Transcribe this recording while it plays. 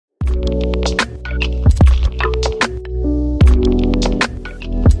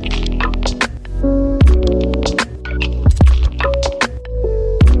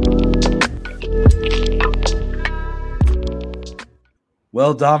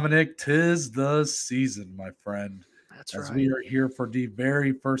Well, Dominic, 'tis the season, my friend, That's as right. we are here for the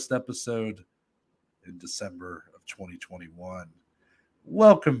very first episode in December of 2021.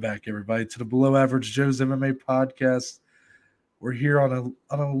 Welcome back, everybody, to the Below Average Joe's MMA podcast. We're here on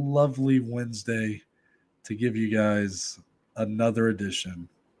a lovely Wednesday to give you guys another edition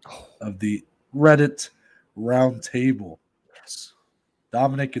of the Reddit Roundtable. Yes.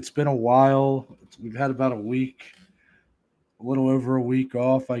 Dominic, it's been a while. We've had about a little over a week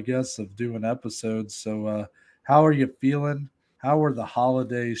off, I guess, of doing episodes. So, how are you feeling? How are the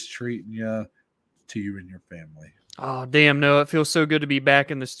holidays treating you and your family? Oh, damn, no, it feels so good to be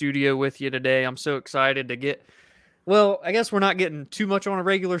back in the studio with you today. I'm so excited to get. Well, I guess we're not getting too much on a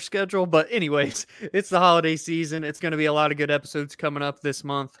regular schedule, but anyways, it's the holiday season. It's going to be a lot of good episodes coming up this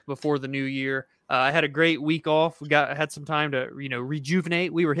month before the new year. I had a great week off. Had some time to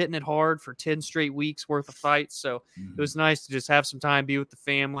rejuvenate. We were hitting it hard for 10 straight weeks worth of fights, so it was nice to just have some time, be with the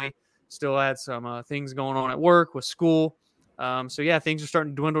family. Still had some things going on at work with school. So yeah, things are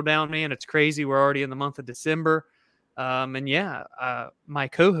starting to dwindle down, man. It's crazy. We're already in the month of December. My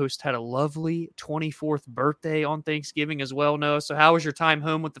co-host had a lovely 24th birthday on Thanksgiving as well, Noah. So how was your time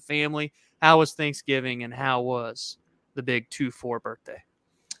home with the family? How was Thanksgiving, and how was the big 2-4 birthday?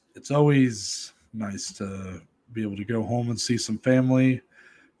 It's always nice to be able to go home and see some family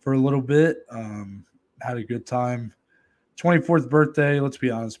for a little bit. Had a good time. 24th birthday, let's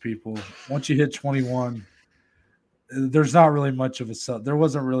be honest, people. Once you hit 21, there's not really much of there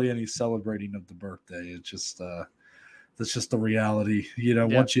wasn't really any celebrating of the birthday. It's just that's just the reality.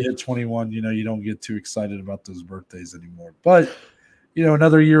 Once you hit 21, you don't get too excited about those birthdays anymore. But,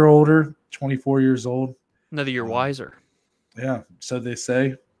 another year older, 24 years old. Another year wiser. Yeah, so they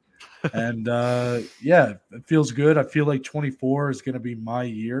say. And, it feels good. I feel like 24 is going to be my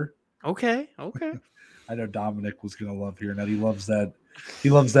year. Okay. I know Dominic was going to love hearing that. He loves that. He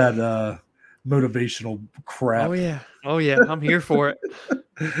loves that motivational crap. Oh, yeah. I'm here for it.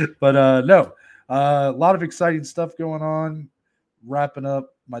 But, no. A lot of exciting stuff going on. Wrapping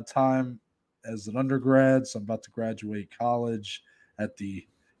up my time as an undergrad. So I'm about to graduate college at the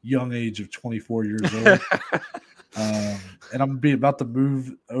young age of 24 years old. And I'm about to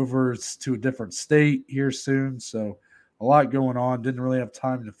move over to a different state here soon. So a lot going on. Didn't really have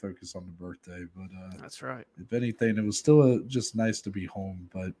time to focus on the birthday. But that's right. If anything, it was still just nice to be home.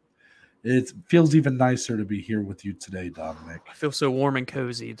 But it feels even nicer to be here with you today, Dominic. I feel so warm and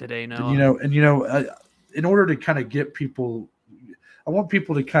cozy today, Noah. In order to kind of get people, I want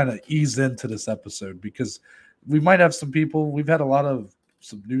people to kind of ease into this episode because we might have some people. We've had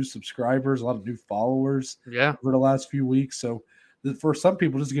some new subscribers, a lot of new followers over the last few weeks. So for some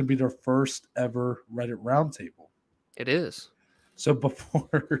people, this is going to be their first ever Reddit roundtable. It is. So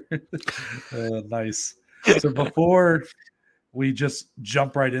before, nice. So before we just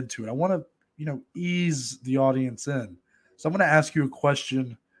jump right into it, I want to, ease the audience in. So I'm going to ask you a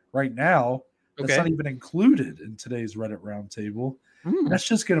question right now that's not even included in today's Reddit roundtable. That's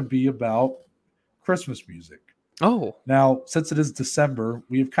just going to be about Christmas music. Oh. Now, since it is December,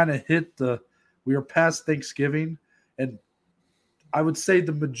 we have kind of we are past Thanksgiving, and I would say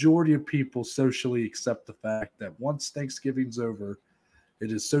the majority of people socially accept the fact that once Thanksgiving's over,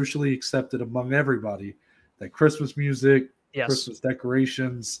 it is socially accepted among everybody that Christmas music, Christmas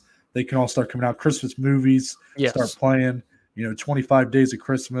decorations, they can all start coming out. Christmas movies start playing. 25 Days of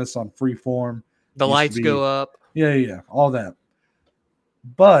Christmas on Freeform. The lights go up. Yeah, all that.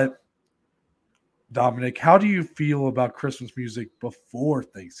 But, Dominic, how do you feel about Christmas music before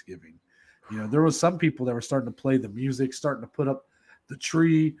Thanksgiving? There was some people that were starting to play the music, starting to put up the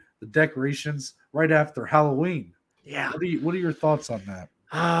tree, the decorations right after Halloween. Yeah. What are your thoughts on that?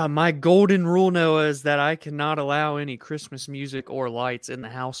 My golden rule, Noah, is that I cannot allow any Christmas music or lights in the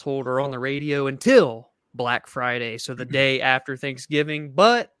household or on the radio until Black Friday, so the day after Thanksgiving.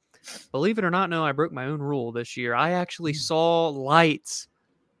 But believe it or not, no, I broke my own rule this year. I actually saw lights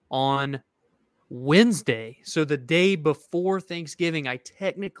on Wednesday, so the day before Thanksgiving. I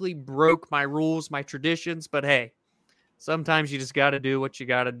technically broke my rules, my traditions, but hey, sometimes you just got to do what you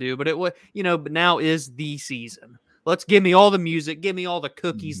got to do. But it was, but now is the season. Let's give me all the music, give me all the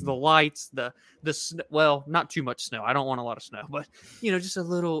cookies, the lights, the snow. Well, not too much snow. I don't want a lot of snow, but just a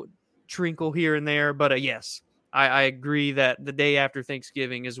little trinkle here and there. But yes, I agree that the day after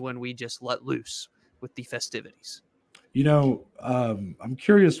Thanksgiving is when we just let loose with the festivities. I'm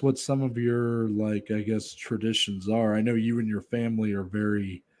curious what some of your, traditions are. I know you and your family are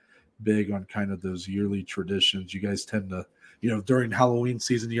very big on kind of those yearly traditions. You guys tend to, during Halloween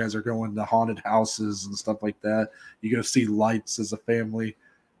season, you guys are going to haunted houses and stuff like that. You go see lights as a family.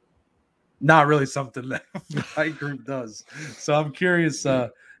 not really something that my group does. So I'm curious,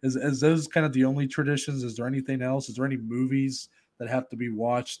 is those kind of the only traditions? Is there anything else? Is there any movies that have to be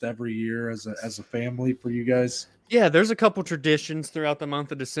watched every year as a family for you guys? Yeah, there's a couple traditions throughout the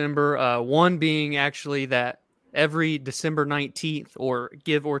month of December. One being actually that every December 19th, or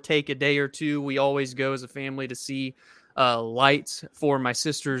give or take a day or two, we always go as a family to see lights for my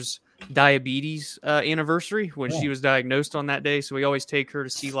sister's diabetes anniversary when she Yeah. was diagnosed on that day. So we always take her to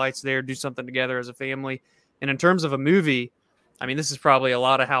see lights there, do something together as a family. And in terms of a movie, I mean, this is probably a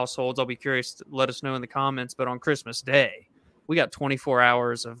lot of households. I'll be curious to let us know in the comments, but on Christmas Day, we got 24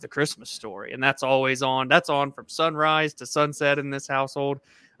 hours of The Christmas Story, and that's always on. That's on from sunrise to sunset in this household.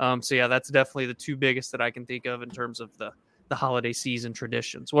 So yeah, that's definitely the two biggest that I can think of in terms of the holiday season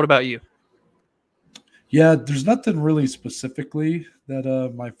traditions. What about you? Yeah, there's nothing really specifically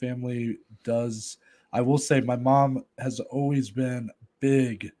that my family does. I will say my mom has always been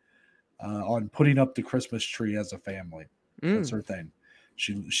big on putting up the Christmas tree as a family. That's Mm, her thing.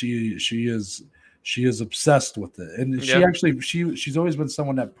 She is obsessed with it, and she yeah. actually she's always been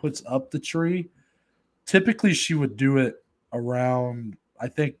someone that puts up the tree. Typically, she would do it around, I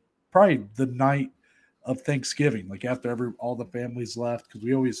think, probably the night of Thanksgiving, like after all the families left,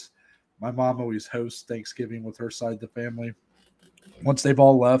 because my mom always hosts Thanksgiving with her side of the family. Once they've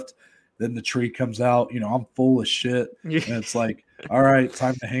all left, then the tree comes out. I'm full of shit, and it's like, all right,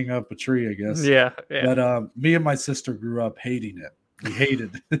 time to hang up a tree, I guess. Yeah. Yeah. But me and my sister grew up hating it. We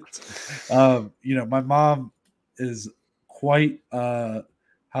hated it. My mom is quite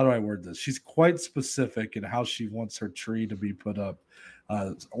how do I word this? She's quite specific in how she wants her tree to be put up.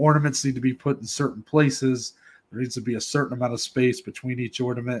 Ornaments need to be put in certain places. There needs to be a certain amount of space between each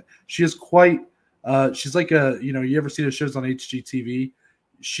ornament. She is quite she's like you ever see the shows on HGTV?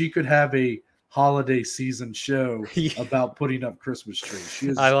 She could have a holiday season show about putting up Christmas trees. She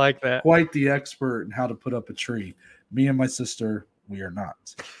is I like that. quite the expert in how to put up a tree. Me and my sister, we are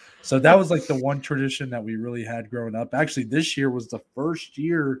not. So that was like the one tradition that we really had growing up. Actually, this year was the first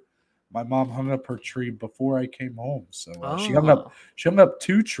year my mom hung up her tree before I came home. So Oh, she hung up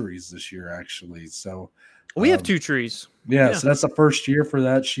two trees this year actually. So we have two trees. yeah, Yeah. so that's the first year for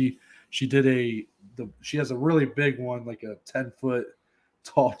that. She did she has a really big one, like a 10-foot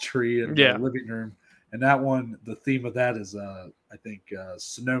tall tree in the Yeah. living room. And that one, the theme of that is I think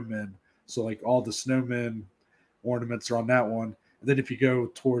snowmen. So like all the snowmen ornaments are on that one. And then if you go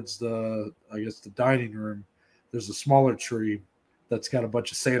towards the dining room, there's a smaller tree that's got a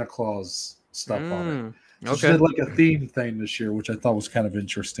bunch of Santa Claus stuff on it. So she Okay. did like a theme thing this year, which I thought was kind of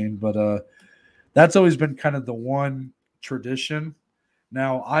interesting. But that's always been kind of the one tradition.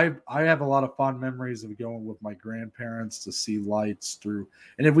 Now I have a lot of fond memories of going with my grandparents to see lights through.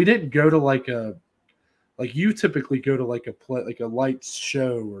 And if we didn't go to like you typically go to like a lights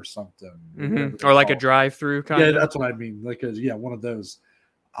show or something, whatever they Or like a call it. drive-through kind Yeah, of. that's what I mean. Like one of those.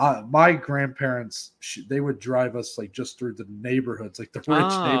 My grandparents, they would drive us like just through the neighborhoods, like the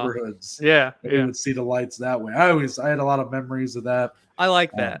rich Ah, neighborhoods. yeah, And we yeah. would see the lights that way. I had a lot of memories of that. I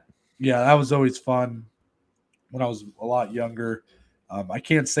like Um, that. yeah, that was always fun when I was a lot younger. I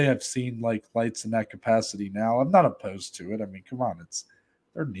can't say I've seen like lights in that capacity now. I'm not opposed to it. I mean, come on,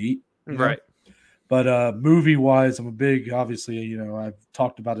 they're neat, you know. Right. But movie wise, I'm a big, obviously, I've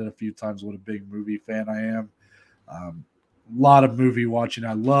talked about it a few times. What a big movie fan I am. A lot of movie watching.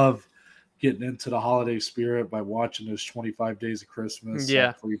 I love getting into the holiday spirit by watching those 25 Days of Christmas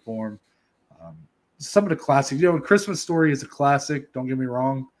Yeah. on Freeform. Some of the classics, Christmas Story is a classic. Don't get me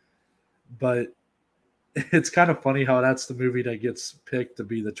wrong, but it's kind of funny how that's the movie that gets picked to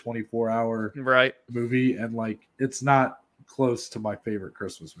be the 24-hour Right. movie, and like it's not close to my favorite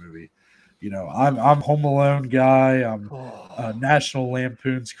Christmas movie. I'm Home Alone guy. I'm National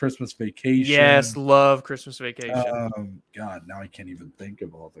Lampoon's Christmas Vacation. Yes, love Christmas Vacation. God, now I can't even think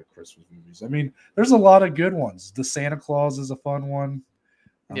of all the Christmas movies. I mean, there's a lot of good ones. The Santa Claus is a fun one.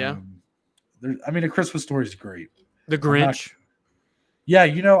 Yeah. A Christmas Story is great. The Grinch. Yeah,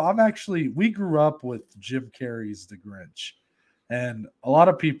 we grew up with Jim Carrey's The Grinch, and a lot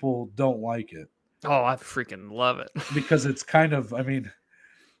of people don't like it. Oh, I freaking love it. Because it's kind of,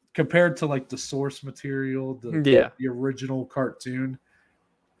 compared to like the source material, the original cartoon,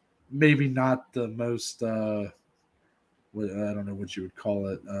 maybe not the most, I don't know what you would call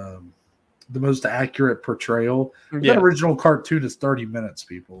it, the most accurate portrayal. Yeah. That original cartoon is 30 minutes,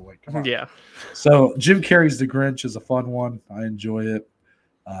 people. Like, come on. Yeah. So Jim Carrey's The Grinch is a fun one. I enjoy it.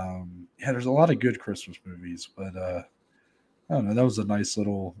 There's a lot of good Christmas movies, but I don't know. That was a nice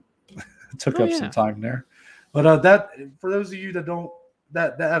little took up some time there. But that, for those of you that don't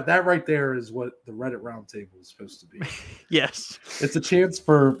that right there is what the Reddit roundtable is supposed to be. Yes. It's a chance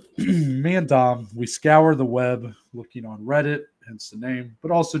for me and Dom. We scour the web looking on Reddit, hence the name,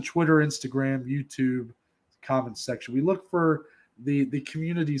 but also Twitter, Instagram, YouTube, comment section. We look for the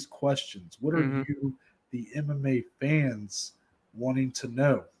community's questions. What are you, the MMA fans, wanting to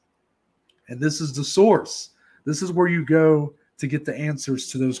know? And this is the source. This is where you go to get the answers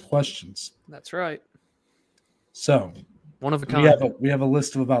to those questions. That's right. So one of a kind. We have a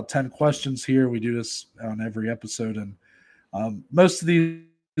list of about 10 questions here. We do this on every episode, and most of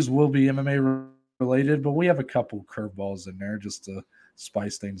these will be MMA related, but we have a couple curveballs in there just to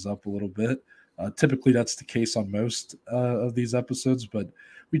spice things up a little bit. Typically, that's the case on most of these episodes, but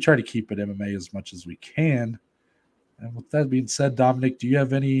we try to keep it MMA as much as we can. And with that being said, Dominic, do you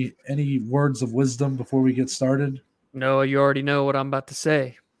have any words of wisdom before we get started? No, you already know what I'm about to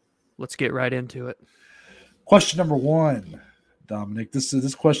say. Let's get right into it. Question number 1, Dominic.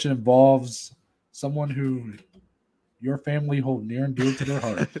 This question involves someone who your family hold near and dear to their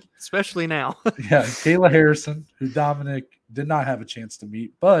heart. Especially now. Yeah, Kayla Harrison, who Dominic did not have a chance to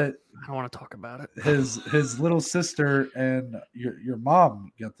meet, but I don't want to talk about it. His little sister and your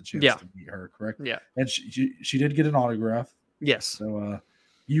mom got the chance to meet her, correct? Yeah. And she did get an autograph. Yes. So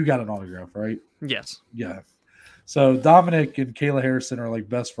you got an autograph, right? Yes. Yeah. So Dominic and Kayla Harrison are like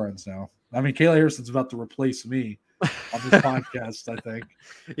best friends now. I mean, Kayla Harrison's about to replace me on this podcast, I think.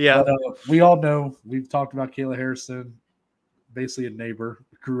 Yeah. But we all know, we've talked about Kayla Harrison, basically a neighbor,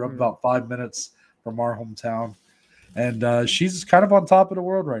 grew up about 5 minutes from our hometown. And she's kind of on top of the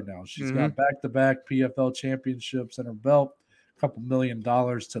world right now. She's got back-to-back PFL championships in her belt, a couple $1 million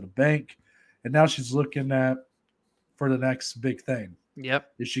to the bank. And now she's looking for the next big thing.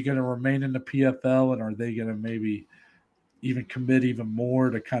 Yep. Is she going to remain in the PFL, and are they going to maybe even commit even more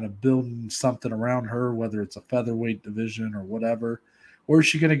to kind of building something around her, whether it's a featherweight division or whatever? Or is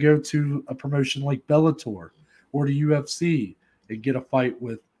she going to go to a promotion like Bellator or the UFC and get a fight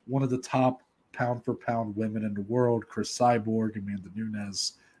with one of the top pound-for-pound women in the world, Chris Cyborg, Amanda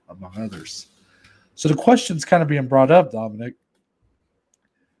Nunes, among others? So the question's kind of being brought up, Dominic.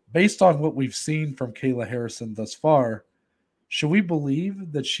 Based on what we've seen from Kayla Harrison thus far, should we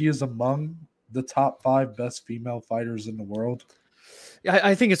believe that she is among the top 5 best female fighters in the world?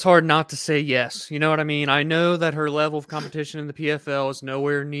 I think it's hard not to say yes. You know what I mean? I know that her level of competition in the PFL is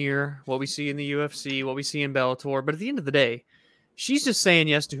nowhere near what we see in the UFC, what we see in Bellator. But at the end of the day, she's just saying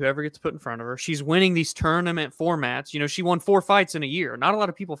yes to whoever gets put in front of her. She's winning these tournament formats. You know, she won 4 fights in a year. Not a lot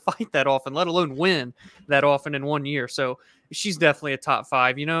of people fight that often, let alone win that often in 1 year. So she's definitely a top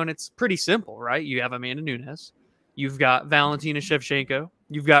 5, you know, and it's pretty simple, right? You have Amanda Nunes. You've got Valentina Shevchenko.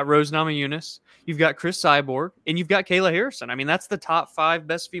 You've got Rose Namajunas. You've got Chris Cyborg. And you've got Kayla Harrison. I mean, that's the top 5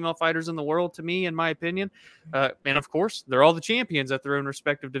 best female fighters in the world to me, in my opinion. And, of course, they're all the champions at their own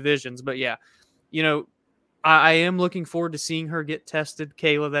respective divisions. But, yeah, you know, I am looking forward to seeing her get tested,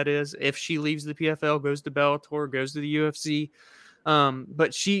 Kayla, that is, if she leaves the PFL, goes to Bellator, goes to the UFC.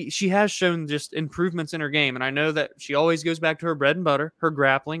 But she has shown just improvements in her game. And I know that she always goes back to her bread and butter, her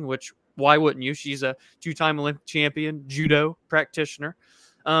grappling, which why wouldn't you? She's a 2-time Olympic champion, judo practitioner.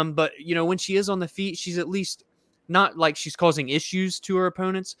 But, you know, when she is on the feet, she's at least not like she's causing issues to her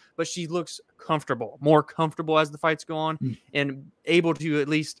opponents, but she looks comfortable, more comfortable as the fights go on and able to at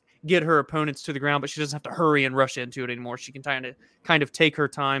least get her opponents to the ground, but she doesn't have to hurry and rush into it anymore. She can kind of take her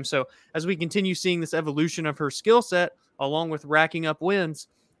time. So as we continue seeing this evolution of her skill set, along with racking up wins,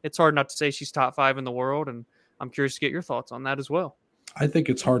 it's hard not to say she's top 5 in the world. And I'm curious to get your thoughts on that as well. I think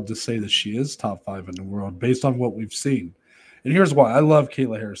it's hard to say that she is top 5 in the world based on what we've seen. And here's why. I love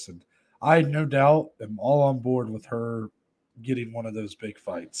Kayla Harrison. I no doubt am all on board with her getting one of those big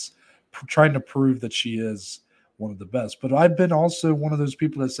fights, trying to prove that she is one of the best. But I've been also one of those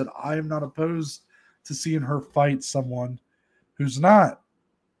people that said I am not opposed to seeing her fight someone who's not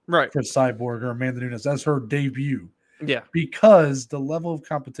Chris Cyborg or Amanda Nunes as her debut. Yeah. Because the level of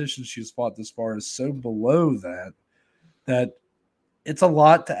competition she's fought this far is so below that it's a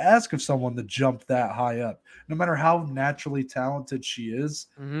lot to ask of someone to jump that high up. No matter how naturally talented she is,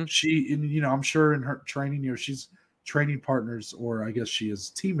 I'm sure in her training, she's training partners, or I guess she is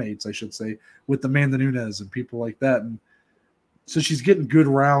teammates, I should say, with Amanda Nunes and people like that. And so she's getting good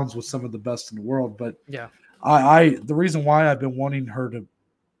rounds with some of the best in the world. But yeah, the reason why I've been wanting her to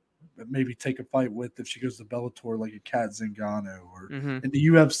maybe take a fight with, if she goes to Bellator, like a Kat Zingano, or in the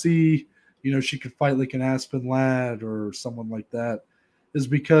UFC, you know, she could fight like an Aspen Ladd or someone like that, is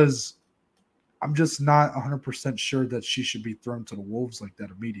because I'm just not 100% sure that she should be thrown to the wolves like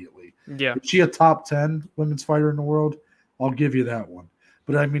that immediately. Yeah. Is she a top 10 women's fighter in the world? I'll give you that one.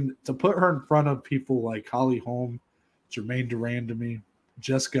 But I mean, to put her in front of people like Holly Holm, Jermaine Durandamy,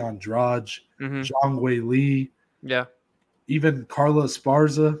 Jessica Andrade, Mm-hmm. Zhang Wei Li, Yeah. even Carla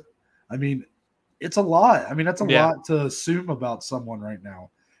Esparza. I mean, it's a lot. I mean, that's a Yeah. lot to assume about someone right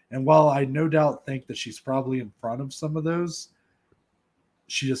now. And while I no doubt think that she's probably in front of some of those,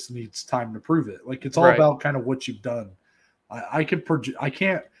 she just needs time to prove it. Like, it's all Right. about kind of what you've done. I can project. I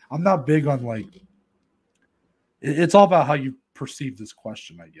can't. I'm not big on like. It's all about how you perceive this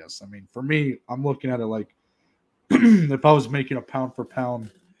question, I guess. I mean, for me, I'm looking at it like if I was making a pound for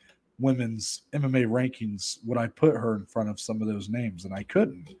pound women's MMA rankings, would I put her in front of some of those names? And I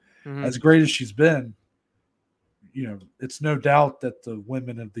couldn't. Mm-hmm. As great as she's been, you know, it's no doubt that the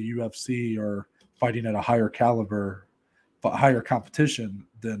women of the UFC are fighting at a higher caliber, higher competition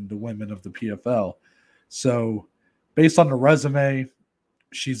than the women of the PFL. So, based on the resume,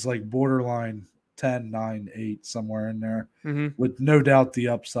 she's like borderline 10, 9, 8, somewhere in there, Mm-hmm. with no doubt the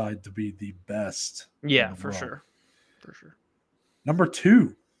upside to be the best. Yeah, for sure. For sure. Number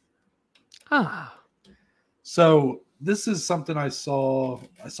 2. Ah. So this is something I saw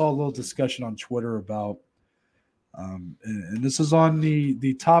a little discussion on Twitter about, and this is on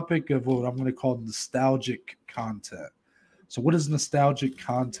the topic of what I'm going to call nostalgic content. So what is nostalgic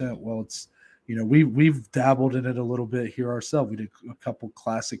content? Well, it's, you know, we've dabbled in it a little bit here ourselves. We did a couple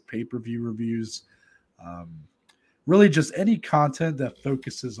classic pay-per-view reviews. Really just any content that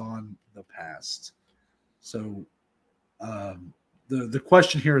focuses on the past. So the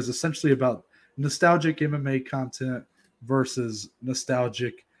question here is essentially about nostalgic MMA content versus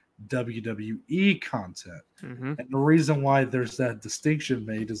nostalgic WWE content. Mm-hmm. And the reason why there's that distinction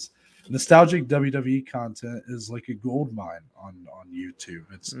made is nostalgic WWE content is like a gold mine on YouTube.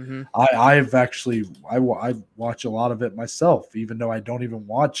 It's Mm-hmm. I watch a lot of it myself, even though I don't even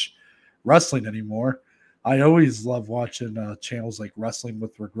watch wrestling anymore. I always love watching channels like Wrestling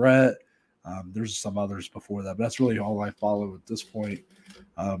with Regret. There's some others before that, but that's really all I follow at this point.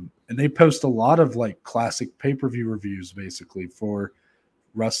 And they post a lot of like classic pay-per-view reviews basically for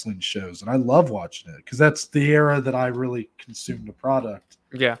wrestling shows. And I love watching it because that's the era that I really consumed the product.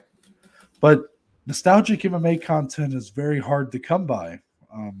 Yeah. But nostalgic MMA content is very hard to come by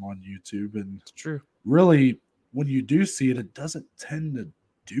on YouTube. And It's true. really, when you do see it, it doesn't tend to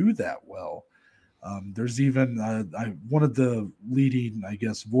do that well. There's even one of the leading, I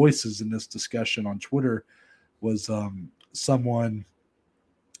guess, voices in this discussion on Twitter was someone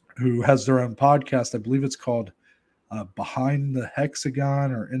who has their own podcast. I believe it's called Behind the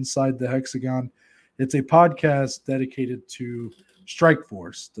Hexagon or Inside the Hexagon. It's a podcast dedicated to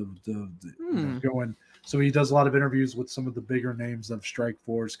Strikeforce. Going. So he does a lot of interviews with some of the bigger names of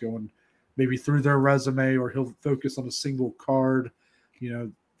Strikeforce, going maybe through their resume, or he'll focus on a single card, you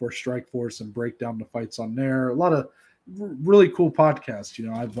know, for Strikeforce and break down the fights on there. A lot of really cool podcasts. You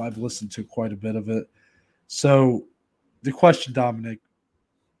know, I've listened to quite a bit of it. So the question, Dominic,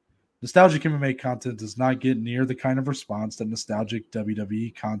 nostalgic MMA content does not get near the kind of response that nostalgic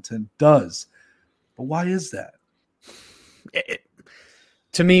WWE content does. But why is that?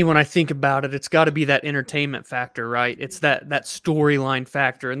 To me, when I think about it, it's got to be that entertainment factor, right? It's that storyline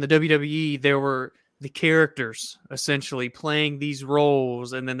factor. In the WWE, there were the characters essentially playing these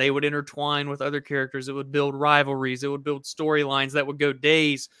roles, and then they would intertwine with other characters. It would build rivalries. It would build storylines that would go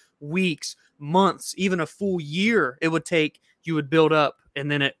days, weeks, months, even a full year. It would take. You would build up,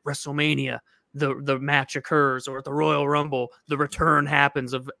 and then at WrestleMania, the match occurs, or at the Royal Rumble, the return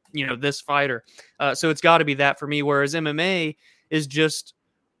happens of, you know, this fighter. So it's got to be that for me. Whereas MMA is just,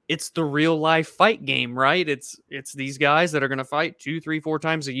 it's the real life fight game, right? It's these guys that are going to fight 2, 3, 4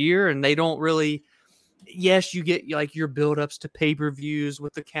 times a year, and they don't really. Yes, you get like your build-ups to pay-per-views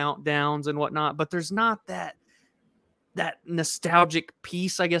with the countdowns and whatnot, but there's not that nostalgic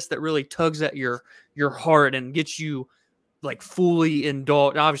piece, I guess, that really tugs at your heart and gets you like fully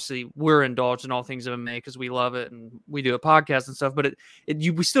indulged. Obviously, we're indulged in all things MMA because we love it and we do a podcast and stuff, but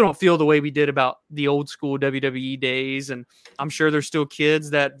we still don't feel the way we did about the old school WWE days. And I'm sure there's still kids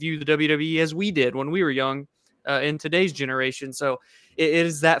that view the WWE as we did when we were young in today's generation. So it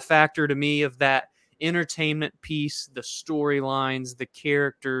is that factor to me of that entertainment piece, the storylines, the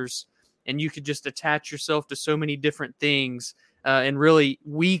characters, and you could just attach yourself to so many different things. And really,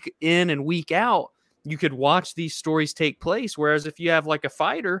 week in and week out, you could watch these stories take place. Whereas if you have like a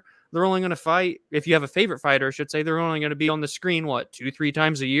fighter, they're only going to fight. If you have a favorite fighter, I should say, they're only going to be on the screen, 2-3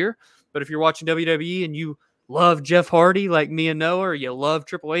 times a year. But if you're watching WWE and you love Jeff Hardy like me and Noah, or you love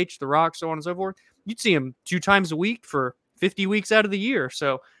Triple H, The Rock, so on and so forth, you'd see him 2 times a week for 50 weeks out of the year.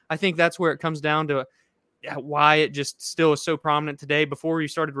 So I think that's where it comes down to why it just still is so prominent today. Before we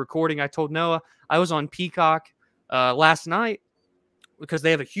started recording, I told Noah I was on Peacock last night because they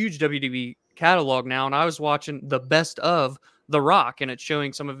have a huge WWE catalog now, and I was watching the best of The Rock, and it's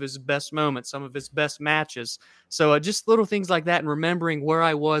showing some of his best moments, some of his best matches. So just little things like that, and remembering where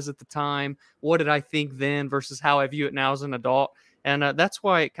I was at the time, what did I think then versus how I view it now as an adult. And that's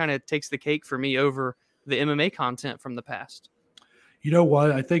why it kind of takes the cake for me over the MMA content from the past. You know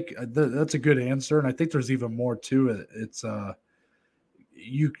what? I think that's a good answer, and I think there's even more to it. It's a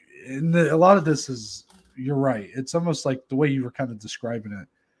lot of this is, you're right. It's almost like the way you were kind of describing it.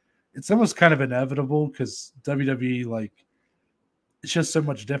 It's almost kind of inevitable because WWE, like, it's just so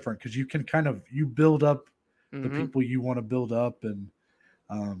much different because you can you build up the people you want to build up, and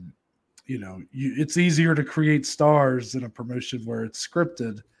it's easier to create stars in a promotion where it's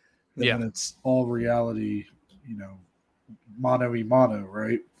scripted than when it's all reality, mano a mano,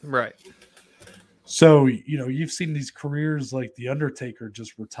 right? Right. So, you've seen these careers like The Undertaker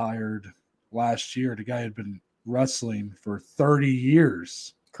just retired last year. The guy had been wrestling for 30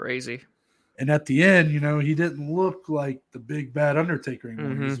 years. Crazy. And at the end, he didn't look like the big bad Undertaker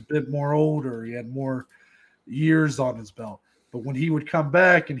anymore. He was a bit more older. He had more years on his belt. But when he would come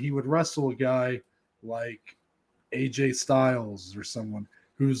back and he would wrestle a guy like AJ Styles or someone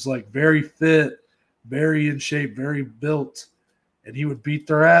who's like very fit, very in shape, very built, and he would beat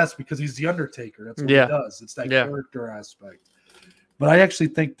their ass because he's the Undertaker. That's what he does. It's that character aspect. But I actually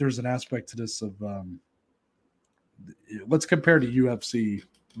think there's an aspect to this of let's compare to UFC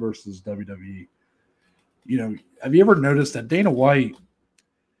versus WWE. Have you ever noticed that Dana White,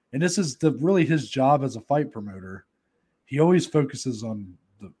 and this is really his job as a fight promoter, he always focuses on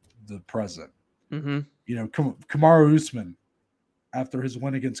the present. Kamaru Usman, after his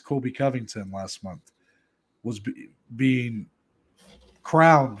win against Colby Covington last month, was being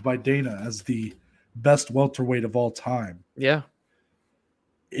crowned by Dana as the best welterweight of all time. Yeah.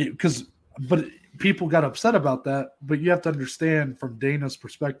 But people got upset about that. But you have to understand, from Dana's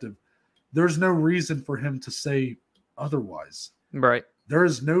perspective, there's no reason for him to say otherwise. Right. There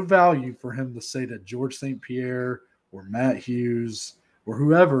is no value for him to say that George St. Pierre or Matt Hughes or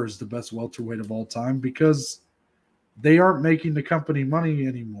whoever is the best welterweight of all time, because they aren't making the company money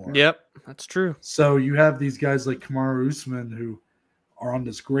anymore. Yep, that's true. So you have these guys like Kamaru Usman who are on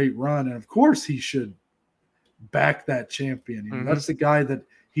this great run, and of course he should back that champion. That's the guy that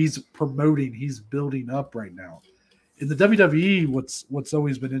he's promoting, he's building up right now. In the WWE, what's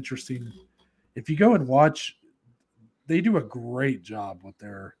always been interesting, if you go and watch, they do a great job with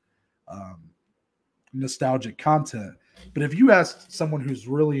their nostalgic content. But if you ask someone who's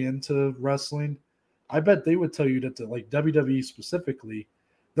really into wrestling, I bet they would tell you that like WWE specifically,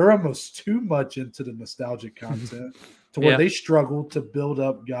 they're almost too much into the nostalgic content to where they struggle to build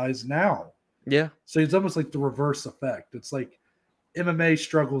up guys now. Yeah. So it's almost like the reverse effect. It's like MMA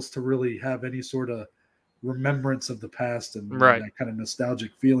struggles to really have any sort of remembrance of the past and that kind of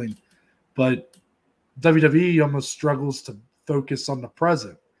nostalgic feeling. But WWE almost struggles to focus on the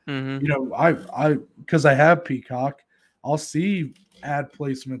present. I because I have Peacock, I'll see ad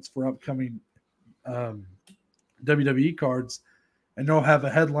placements for upcoming WWE cards, and they'll have a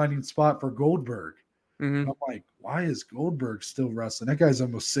headlining spot for Goldberg. I'm like, why is Goldberg still wrestling? That guy's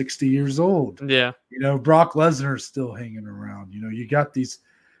almost 60 years old. Yeah. Brock Lesnar's still hanging around. You got these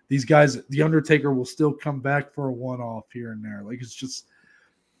guys. The Undertaker will still come back for a one-off here and there. Like, it's just,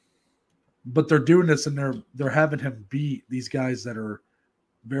 but they're doing this, and they're having him beat these guys that are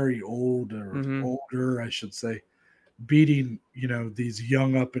very old or older, I should say, beating, these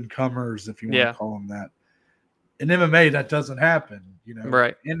young up-and-comers, if you want to call them that. In MMA, that doesn't happen.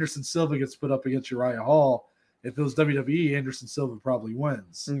 Right. Anderson Silva gets put up against Uriah Hall. If it was WWE, Anderson Silva probably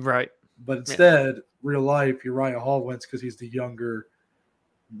wins. Right. But instead, real life, Uriah Hall wins because he's the younger,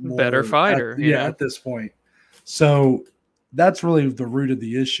 better fighter. At this point. So that's really the root of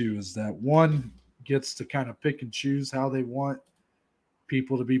the issue, is that one gets to kind of pick and choose how they want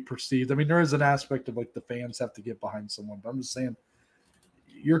people to be perceived. I mean, there is an aspect of like the fans have to get behind someone, but I'm just saying,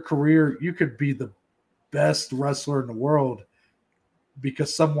 your career, you could be the best wrestler in the world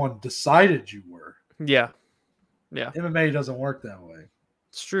because someone decided you were. Yeah. MMA doesn't work that way.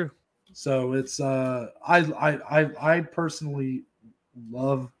 It's true. So it's I personally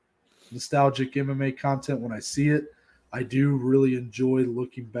love nostalgic MMA content when I see it. I do really enjoy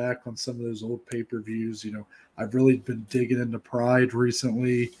looking back on some of those old pay-per-views. I've really been digging into Pride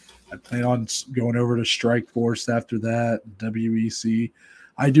recently. I plan on going over to Strikeforce after that, WEC.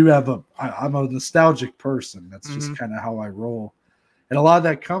 I'm a nostalgic person. That's just kind of how I roll. And a lot of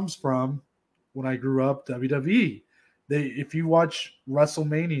that comes from when I grew up, WWE. If you watch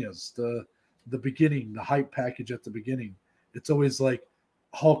WrestleManias, the beginning, the hype package at the beginning, it's always like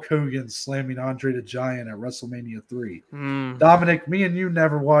Hulk Hogan slamming Andre the Giant at WrestleMania 3. Mm, Dominic, me and you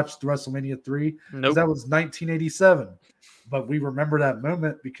never watched WrestleMania 3 because nope. that was 1987. But we remember that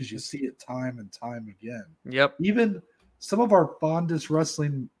moment because you see it time and time again. Yep. Even some of our fondest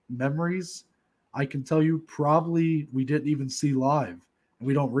wrestling memories, I can tell you probably we didn't even see live and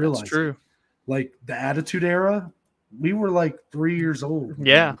we don't realize That's true. it. Like the Attitude Era, we were like 3 years old when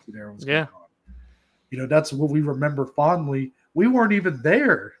Yeah. the Attitude Era was Yeah. going on. That's what we remember fondly. We weren't even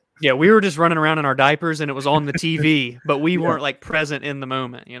there. Yeah, we were just running around in our diapers and it was on the TV, but we Yeah. weren't like present in the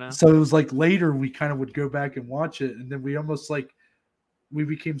moment, So it was like later we kind of would go back and watch it, and then we almost like we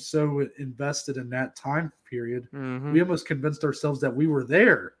became so invested in that time period. Mhm. We almost convinced ourselves that we were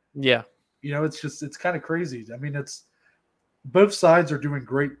there. Yeah. It's kind of crazy. I mean, it's both sides are doing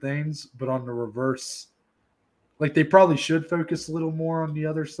great things, but on the reverse, like they probably should focus a little more on the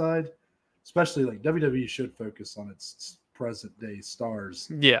other side, especially like WWE should focus on its present day stars.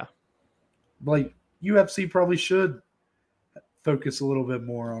 Yeah. Like UFC probably should focus a little bit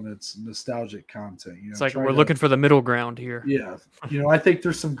more on its nostalgic content. It's like we're looking for the middle ground here. Yeah. I think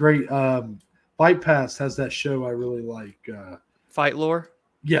there's some great Fight Pass has that show I really like. Fight Lore?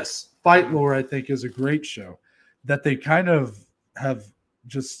 Yes. Fight Lore, I think, is a great show that they kind of have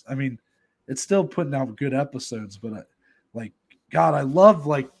just, I mean, it's still putting out good episodes, but God, I love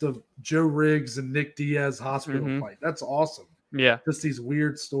like the Joe Riggs and Nick Diaz hospital fight. That's awesome. Yeah. Just these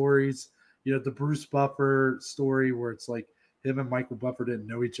weird stories. The Bruce Buffer story where it's like him and Michael Buffer didn't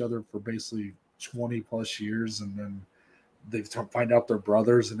know each other for basically 20 plus years, and then they find out they're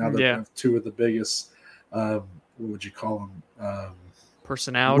brothers, and now they're both two of the biggest, what would you call them?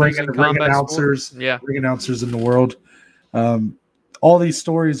 Personalities in combat announcers, sport. Yeah. Ring announcers in the world. All these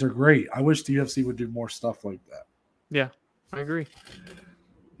stories are great. I wish the UFC would do more stuff like that. Yeah, I agree.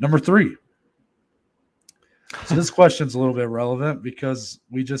 Number 3. So this question's a little bit relevant because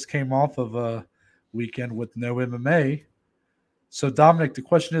we just came off of a weekend with no MMA. So Dominic, the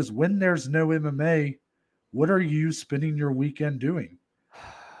question is, when there's no MMA, what are you spending your weekend doing?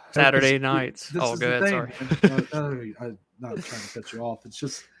 Saturday nights. Oh, good. Sorry. I'm not trying to cut you off. It's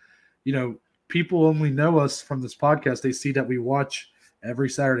just, people only know us from this podcast. They see that we watch every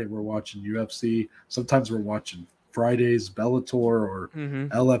Saturday. We're watching UFC. Sometimes we're watching Fridays, Bellator or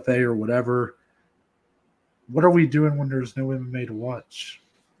LFA or whatever. What are we doing when there's no MMA to watch?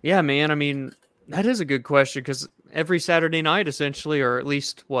 Yeah, man. I mean, that is a good question because every Saturday night, essentially, or at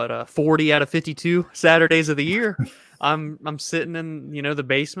least 40 out of 52 Saturdays of the year, I'm sitting in the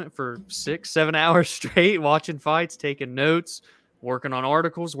basement for 6-7 hours straight, watching fights, taking notes, working on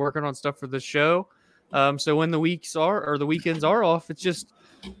articles, working on stuff for the show. So when the weekends are off, it's just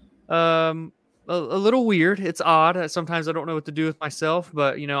a little weird. It's odd. Sometimes I don't know what to do with myself,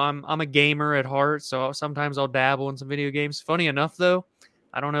 but I'm a gamer at heart, so sometimes I'll dabble in some video games. Funny enough, though,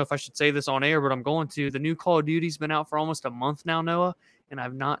 I don't know if I should say this on air, but I'm going to. The new Call of Duty's been out for almost a month now, Noah, and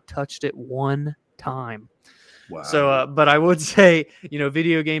I've not touched it one time. Wow. So, but I would say,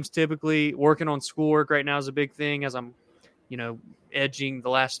 video games typically working on schoolwork right now is a big thing as I'm, edging the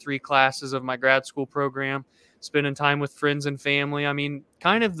last 3 classes of my grad school program, spending time with friends and family. I mean,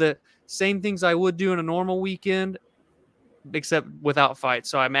 kind of the same things I would do in a normal weekend, except without fights.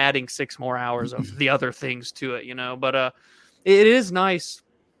 So I'm adding 6 more hours of the other things to it, but, it is nice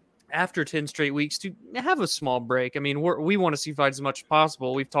after 10 straight weeks to have a small break. I mean, we want to see fights as much as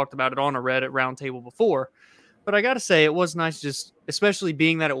possible. We've talked about it on a Reddit roundtable before, but I got to say it was nice, just especially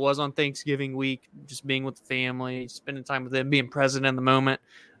being that it was on Thanksgiving week, just being with the family, spending time with them, being present in the moment.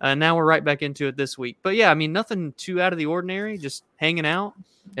 Now we're right back into it this week. But yeah, I mean, nothing too out of the ordinary, just hanging out.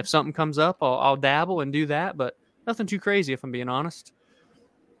 If something comes up, I'll dabble and do that, but nothing too crazy if I'm being honest.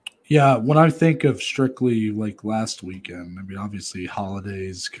 Yeah, when I think of strictly like last weekend, I mean, obviously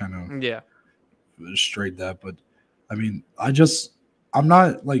holidays kind of strayed that, but I mean, I'm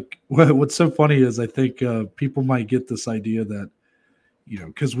not like, what's so funny is I think people might get this idea that,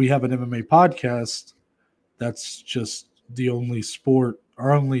 because we have an MMA podcast, that's just the only sport,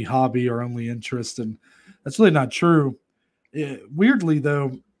 our only hobby, our only interest, and that's really not true. Weirdly,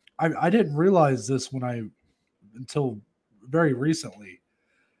 though, I didn't realize this until very recently.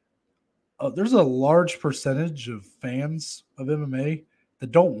 There's a large percentage of fans of MMA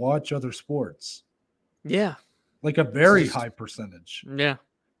that don't watch other sports. Yeah. Like a very high percentage. Yeah.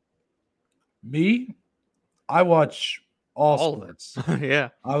 Me, I watch all sports. Yeah.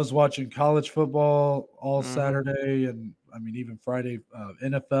 I was watching college football all Saturday and I mean even Friday,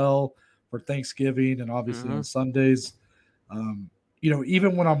 NFL for Thanksgiving and obviously on Sundays.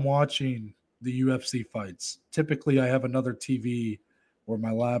 Even when I'm watching the UFC fights, typically I have another TV or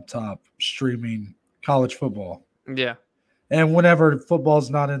my laptop streaming college football. Yeah. And whenever football's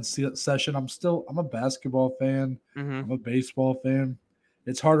not in session, I'm a basketball fan. Mm-hmm. I'm a baseball fan.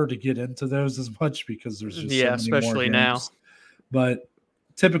 It's harder to get into those as much because there's just so Yeah, many more especially games. now. But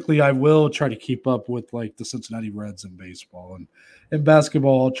typically I will try to keep up with like the Cincinnati Reds in baseball, and in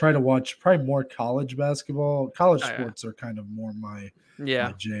basketball I'll try to watch probably more college basketball. College sports are kind of more my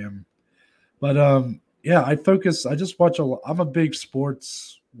jam. But yeah, I just watch a lot. I'm a big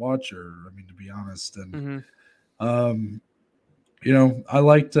sports watcher, I mean, to be honest. And you know, I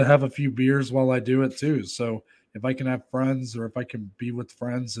like to have a few beers while I do it too. So if I can have friends, or if I can be with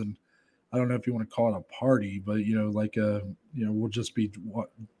friends, and I don't know if you want to call it a party, but you know, like we'll just be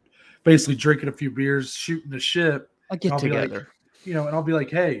basically drinking a few beers, shooting the shit. I get together, like, you know, and I'll be like,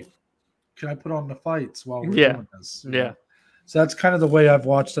 hey, can I put on the fights while we're doing this? You know? So that's kind of the way I've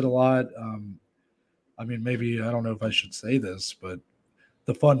watched it a lot. I mean, maybe I don't know if I should say this, but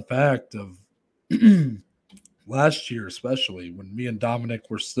the fun fact of last year, especially when me and Dominic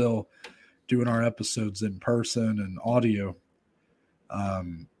were still doing our episodes in person and audio,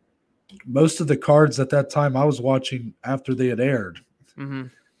 most of the cards at that time I was watching after they had aired.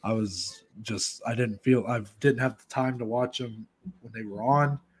 I didn't have the time to watch them when they were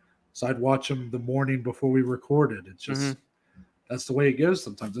on, so I'd watch them the morning before we recorded. It's just that's the way it goes.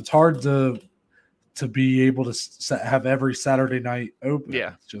 Sometimes it's hard to be able to have every Saturday night open.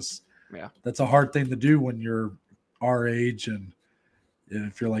 It's just that's a hard thing to do when you're our age, and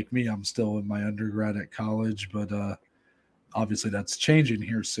if you're like me, I'm still in my undergrad at college, but obviously that's changing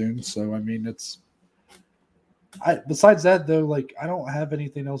here soon. So I mean, besides that though, like I don't have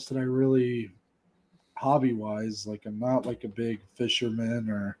anything else that I really hobby wise. Like I'm not like a big fisherman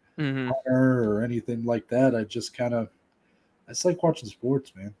or hunter or anything like that. I just like watching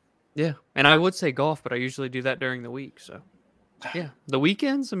sports, man. Yeah, and I would say golf, but I usually do that during the week. So yeah, the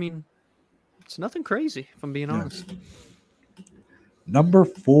weekends, I mean, it's nothing crazy, if I'm being honest. Number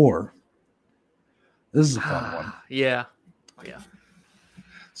 4. This is a fun one. Yeah.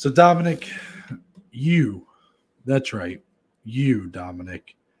 So Dominic, that's right, you,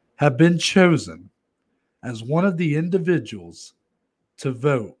 Dominic, have been chosen as one of the individuals to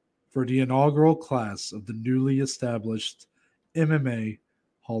vote for the inaugural class of the newly established MMA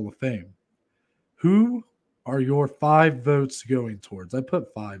Hall of Fame. Who are your 5 votes going towards? I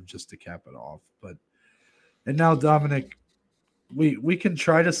put 5 just to cap it off. And now, Dominic, we can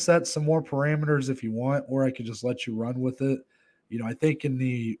try to set some more parameters if you want, or I could just let you run with it. You know, I think in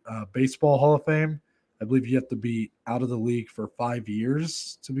the Baseball Hall of Fame, I believe you have to be out of the league for 5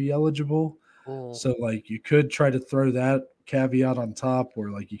 years to be eligible. Cool. So, like, you could try to throw that caveat on top,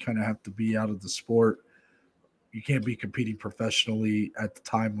 where, like, you kind of have to be out of the sport. You can't be competing professionally at the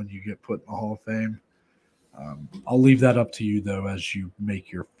time when you get put in the Hall of Fame. I'll leave that up to you, though, as you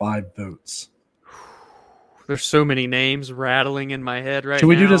make your 5 votes. There's so many names rattling in my head right now. Should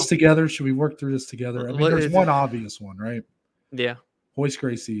we do this together? Should we work through this together? I mean, there's one obvious one, right? Yeah. Royce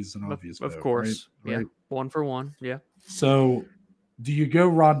Gracie's an obvious vote, of course. Right? Yeah. 1 for 1. Yeah. So, do you go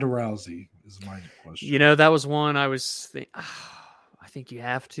Ronda Rousey? Is my question. You know, that was one I was thinking. I think you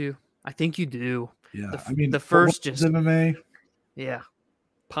have to. I think you do. Yeah. I mean, the first just MMA. Yeah.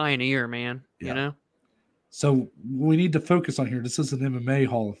 Pioneer, man. Yeah. You know? So we need to focus on here. This is an MMA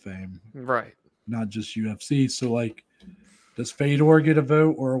Hall of Fame. Right. Not just UFC. So, like, does Fedor get a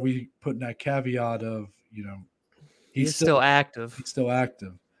vote, or are we putting that caveat of, you know, he's still active? He's still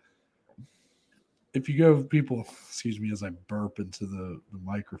active. If you go, people, excuse me as I burp into the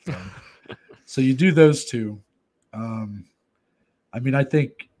microphone. So you do those 2. I mean, I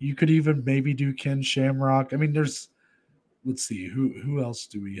think you could even maybe do Ken Shamrock. I mean, let's see, who else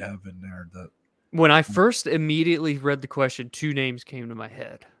do we have in there that. When I first immediately read the question, 2 names came to my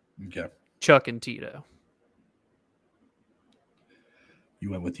head. Okay. Chuck and Tito.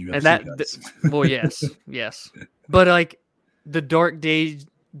 You went with UFC. And that, well, yes. But like the dark days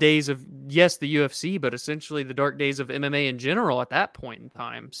of, yes, the UFC, but essentially the dark days of MMA in general at that point in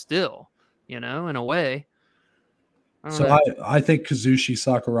time still, you know, in a way. I think Kazushi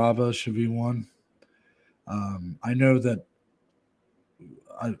Sakuraba should be one. I know that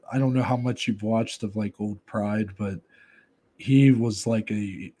I don't know how much you've watched of like old Pride, but he was like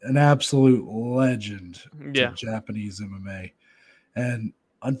an absolute legend to Japanese MMA. And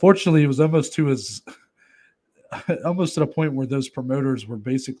unfortunately, it was almost to the point where those promoters were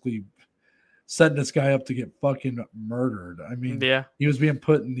basically setting this guy up to get fucking murdered. I mean, he was being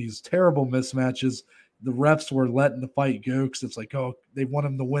put in these terrible mismatches. The refs were letting the fight go because it's like, oh, they want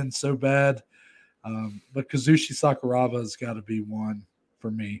him to win so bad. But Kazushi Sakuraba has got to be one for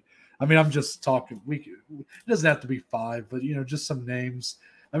me. I mean, I'm just talking. It doesn't have to be 5, but, you know, just some names.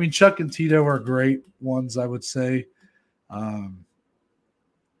 I mean, Chuck and Tito are great ones, I would say. Um,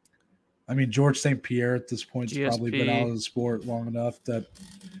 I mean, George St. Pierre at this point has probably been out GSP. of the sport long enough that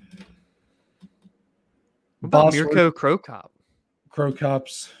What about Boss Mirko Krokop? Crow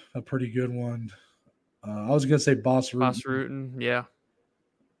Cop's a pretty good one. I was gonna say Boss Root. Boss Rutan, yeah.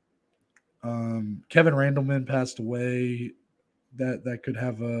 Kevin Randleman passed away. That could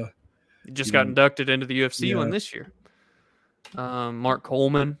have a He just You got know, inducted into the UFC one yeah. this year. Mark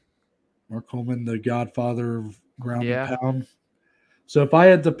Coleman. Mark Coleman, the godfather of ground Yeah. and pound. So if I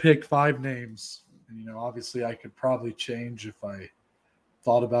had to pick 5 names, and obviously I could probably change if I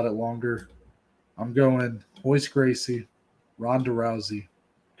thought about it longer. I'm going Royce Gracie, Ronda Rousey,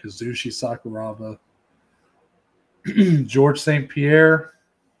 Kazushi Sakuraba, George St. Pierre,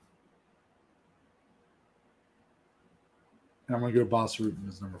 and I'm going to go Boss Rutan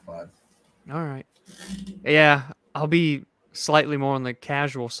as number 5. All right. Yeah, I'll be slightly more on the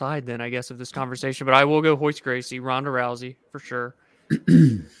casual side then, I guess, of this conversation, but I will go Royce Gracie, Ronda Rousey for sure.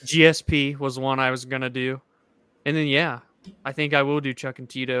 GSP was one I was going to do. And then, yeah, I think I will do Chuck and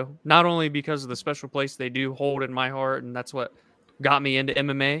Tito, not only because of the special place they do hold in my heart, and that's what got me into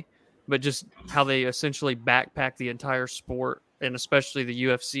MMA, but just how they essentially backpack the entire sport, and especially the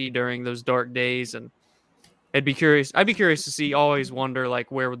UFC during those dark days. And I'd be curious to see, always wonder,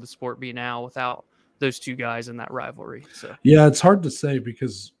 like, where would the sport be now without those two guys in that rivalry? So Yeah, it's hard to say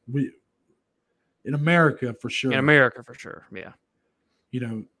because in America, for sure. in America, for sure, yeah.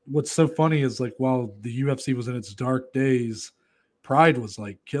 What's so funny is like while the UFC was in its dark days, Pride was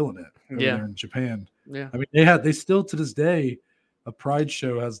like killing it over Yeah. there in Japan. Yeah. I mean, they still to this day, a Pride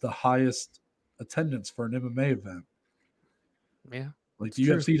show has the highest attendance for an MMA event. Yeah. Like It's the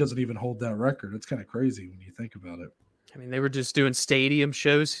true. UFC doesn't even hold that record. It's kind of crazy when you think about it. I mean, they were just doing stadium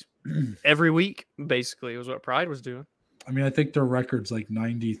shows every week, basically, was what Pride was doing. I mean, I think their record's like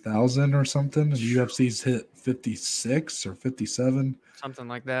 90,000 or something, and the UFC's hit 56 or 57. Something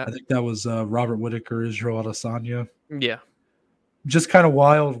like I that. think that was Robert Whitaker, Israel Adesanya. Yeah. Just kind of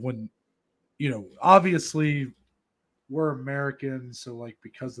wild when, obviously we're Americans, so like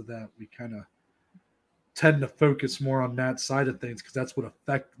because of that, we kind of tend to focus more on that side of things because that's what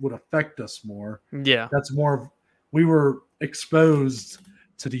would affect us more. Yeah. That's more. We were exposed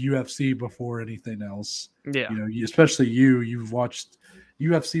to the UFC before anything else. Yeah. Especially you've watched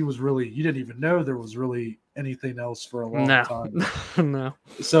UFC was really, you didn't even know there was really anything else for a long time. No.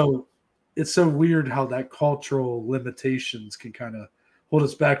 So it's so weird how that cultural limitations can kind of hold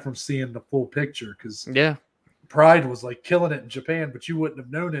us back from seeing the full picture because Yeah. Pride was like killing it in Japan, but you wouldn't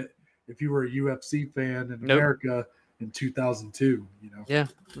have known it if you were a UFC fan in Nope. America in 2002. Yeah.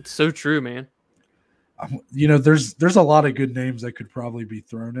 It's so true, man. There's a lot of good names that could probably be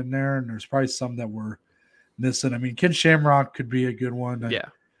thrown in there, and there's probably some that we're missing. I mean, Ken Shamrock could be a good one. Yeah.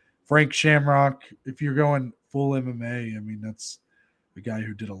 Frank Shamrock, if you're going full MMA, I mean, that's a guy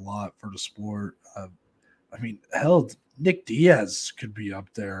who did a lot for the sport. I mean, hell, Nick Diaz could be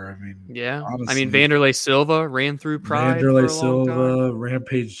up there. I mean, Yeah. honestly, I mean, Vanderlei Silva ran through Pride for a long time. Silva,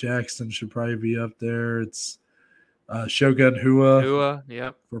 Rampage Jackson should probably be up there. It's Shogun Hua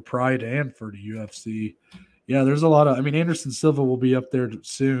Yep. for Pride and for the UFC. Yeah, there's a lot of. I mean, Anderson Silva will be up there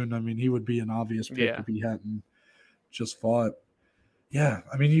soon. I mean, he would be an obvious pick if he hadn't just fought. Yeah,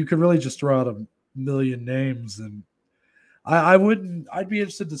 I mean, you could really just throw out a million names, and I'd be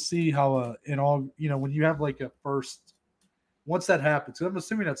interested to see how when you have like a first. Once that happens, 'cause I'm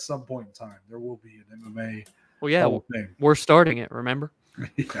assuming at some point in time there will be an MMA. Well, yeah, Hall of Fame. we're starting it. Remember?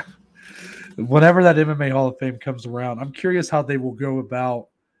 Yeah. Whenever that MMA Hall of Fame comes around, I'm curious how they will go about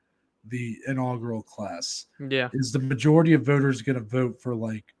the inaugural class. Yeah. Is the majority of voters going to vote for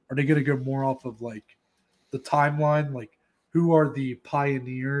are they going to go more off of like the timeline, like who are the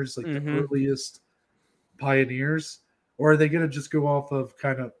pioneers, like the earliest pioneers, or are they going to just go off of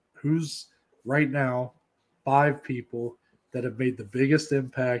kind of who's right now 5 people that have made the biggest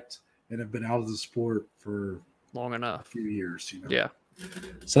impact and have been out of the sport for long enough, a few years? Yeah.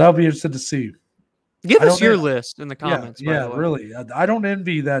 So that'll be interesting to see. Give us your list in the comments. Yeah, really. I don't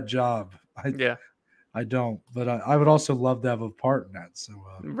envy that job. I don't, but I would also love to have a part in that. So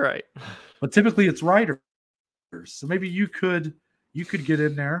right. But typically it's writers, so maybe you could get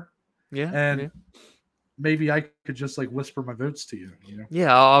in there. Yeah. And maybe I could just like whisper my votes to you.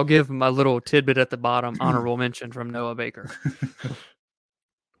 Yeah, I'll give my little tidbit at the bottom. Honorable mention from Noah Baker.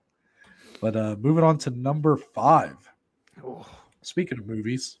 But moving on to number 5. Oh. Speaking of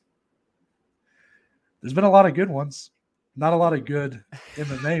movies, there's been a lot of good ones. Not a lot of good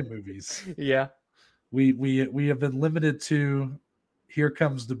MMA movies. Yeah. We have been limited to Here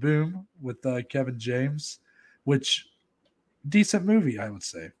Comes the Boom with Kevin James, which decent movie, I would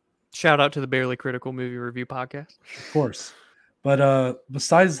say. Shout out to the Barely Critical Movie Review Podcast. Of course. But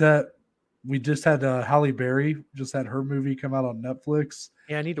besides that, we just had Halle Berry just had her movie come out on Netflix.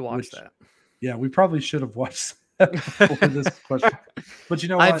 Yeah, I need to watch that. Yeah, we probably should have watched that before this question. But you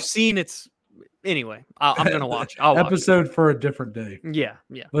know what? I've seen it's anyway. I'm gonna watch. I'll episode watch for a different day. Yeah.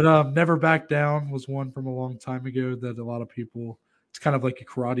 But Never Back Down was one from a long time ago that a lot of people. It's kind of like a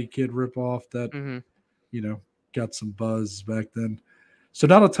Karate Kid ripoff that got some buzz back then. So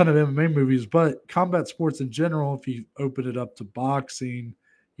not a ton of MMA movies, but combat sports in general. If you open it up to boxing,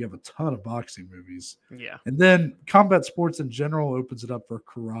 you have a ton of boxing movies. Yeah. And then combat sports in general opens it up for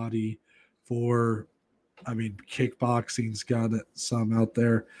karate, kickboxing's got some out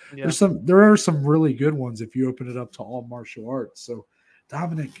there. Yeah. There are some really good ones if you open it up to all martial arts. So,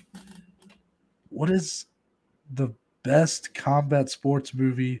 Dominic, what is the best combat sports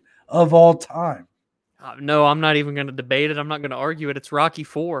movie of all time? No, I'm not even going to debate it. I'm not going to argue it. It's Rocky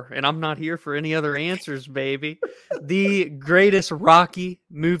IV, and I'm not here for any other answers, baby. The greatest Rocky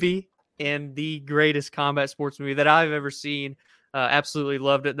movie and the greatest combat sports movie that I've ever seen. Absolutely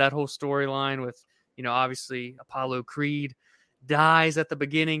loved it. That whole storyline with, obviously Apollo Creed dies at the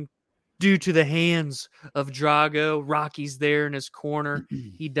beginning due to the hands of Drago. Rocky's there in his corner.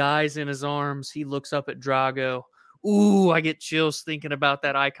 He dies in his arms. He looks up at Drago. Ooh, I get chills thinking about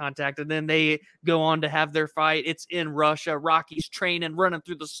that eye contact. And then they go on to have their fight. It's in Russia. Rocky's training, running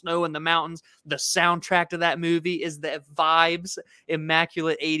through the snow and the mountains. The soundtrack to that movie is the vibes,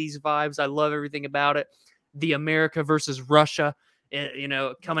 immaculate 80s vibes. I love everything about it. The America versus Russia,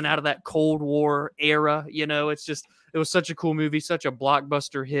 coming out of that Cold War era. It was such a cool movie, such a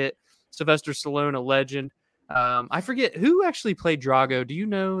blockbuster hit. Sylvester Stallone, a legend. I forget who actually played Drago. Do you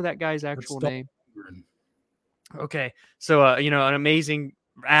know that guy's actual name? Okay, so an amazing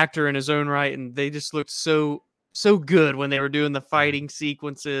actor in his own right, and they just looked so good when they were doing the fighting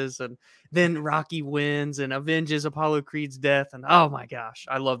sequences, and then Rocky wins and avenges Apollo Creed's death, and oh my gosh,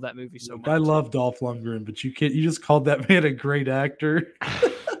 I love that movie so much. I love Dolph Lundgren, but you just called that man a great actor.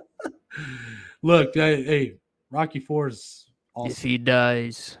 Look, hey, Rocky IV is awesome. If he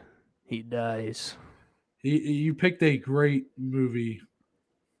dies, he dies. You picked a great movie,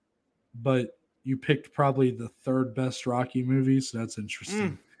 but you picked probably the third best Rocky movie, so that's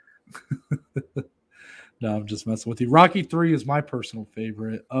interesting. No, I'm just messing with you. Rocky III is my personal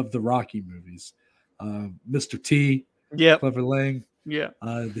favorite of the Rocky movies. Mr. T, Clever Lang. Yeah.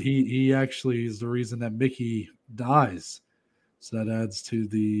 He actually is the reason that Mickey dies. So that adds to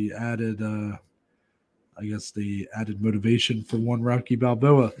the added, the added motivation for one Rocky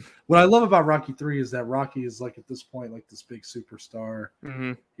Balboa. What I love about Rocky III is that Rocky is like at this point, like this big superstar.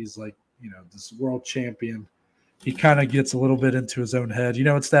 Mm-hmm. He's like, this world champion. He kind of gets a little bit into his own head.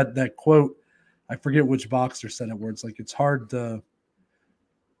 It's that quote. I forget which boxer said it, where it's like, it's hard to,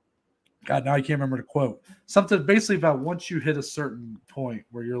 God, now I can't remember the quote. Something basically about once you hit a certain point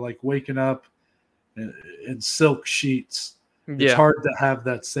where you're like waking up in silk sheets, it's hard to have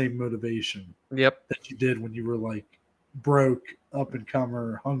that same motivation that you did when you were like broke, up and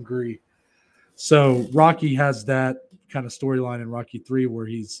comer, hungry. So Rocky has that kind of storyline in Rocky III where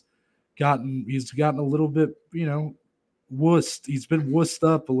he's gotten a little bit, wussed. He's been wussed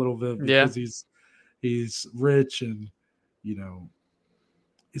up a little bit because he's rich and,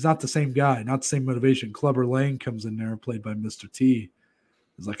 he's not the same guy, not the same motivation. Clubber Lang comes in there, played by Mr. T.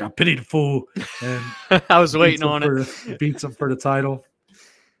 He's like, I pity the fool. And I was waiting on it. Beats him for the title.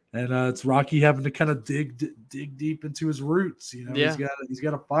 And it's Rocky having to kind of dig deep into his roots. He's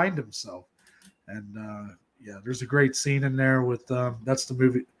got to find himself. And there's a great scene in there with that's the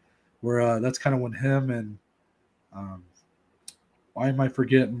movie where that's kind of when him and why am I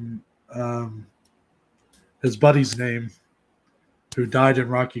forgetting his buddy's name who died in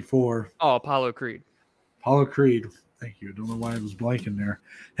Rocky IV? Oh, Apollo Creed. Apollo Creed. Thank you. I don't know why I was blanking there.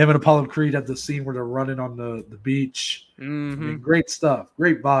 Him and Apollo Creed had the scene where they're running on the beach. Mm-hmm. Great stuff.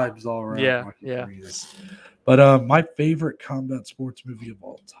 Great vibes all around. Yeah. But my favorite combat sports movie of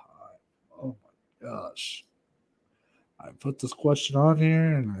all time. Oh my gosh. I put this question on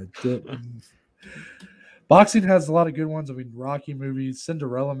here and I didn't. Boxing has a lot of good ones. I mean, Rocky movies.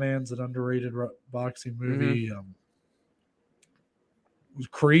 Cinderella Man's an underrated boxing movie. Mm-hmm.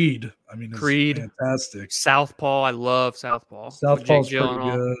 Creed. I mean, Creed, fantastic. Southpaw. I love Southpaw. Southpaw's pretty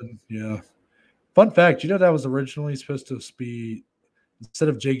good. Yeah. Fun fact: that was originally supposed to be, instead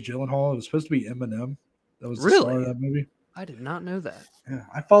of Jake Gyllenhaal, it was supposed to be Eminem. That was the star of that movie. I did not know that. Yeah,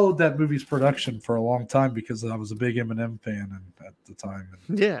 I followed that movie's production for a long time because I was a big Eminem fan at the time.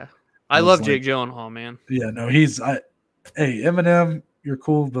 And I love Jake Gyllenhaal, man. Yeah, no, hey, Eminem, you're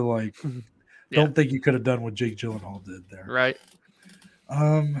cool, but don't think you could have done what Jake Gyllenhaal did there. Right.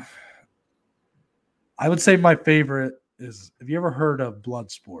 Um, I would say my favorite is. Have you ever heard of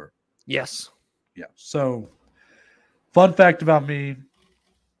Bloodsport? Yes. Yeah. So, fun fact about me,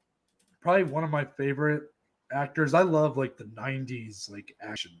 probably one of my favorite actors. I love like the '90s like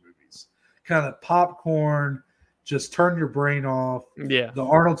action movies, kind of popcorn, just turn your brain off. Yeah. The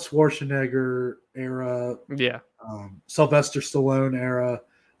Arnold Schwarzenegger era, Yeah. Sylvester Stallone era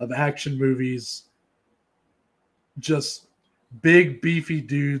of action movies, just big beefy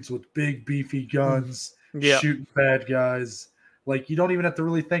dudes with big beefy guns Yeah. shooting bad guys. Like you don't even have to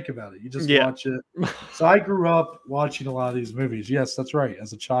really think about it. You just Yeah. watch it. So I grew up watching a lot of these movies. Yes, that's right.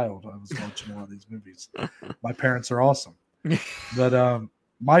 As a child, I was watching a lot of these movies. My parents are awesome. But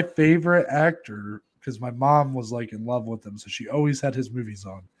my favorite actor, because my mom was like in love with him, so she always had his movies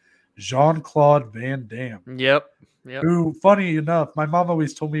on. Jean-Claude Van Damme. Yep. Yep. Who, funny enough, my mom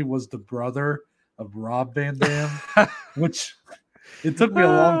always told me was the brother of Rob Van Dam, which it took me a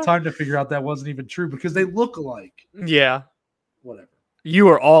long time to figure out that wasn't even true because they look alike. Yeah. Whatever. You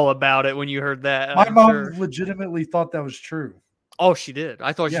were all about it when you heard that. My I'm mom sure. legitimately thought that was true. Oh, she did.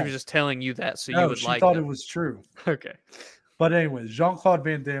 I thought Yeah. she was just telling you that so you No, would she like thought it. it was true. Okay. But anyways, Jean-Claude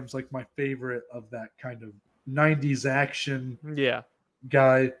Van Damme's like my favorite of that kind of 90s action Yeah.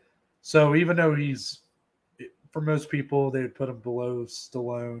 guy. So even though he's, for most people, they would put him below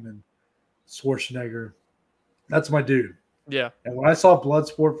Stallone and Schwarzenegger. That's my dude. Yeah. And when I saw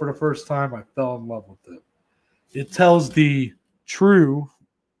Bloodsport for the first time, I fell in love with it. It tells the true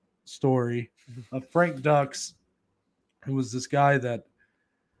story of Frank Dux, who was this guy that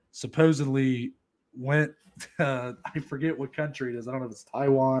supposedly went, I forget what country it is. I don't know if it's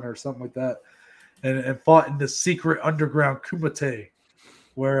Taiwan or something like that, and fought in this secret underground kumite,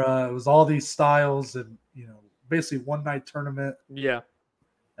 where it was all these styles and, basically one night tournament. Yeah.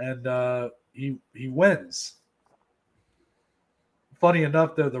 And he wins. Funny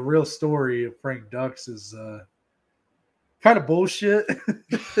enough, though, the real story of Frank Dux is kind of bullshit.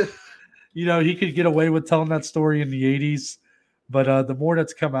 He could get away with telling that story in the 80s, but the more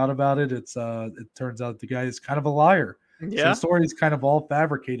that's come out about it, it turns out the guy is kind of a liar. So Yeah. the story is kind of all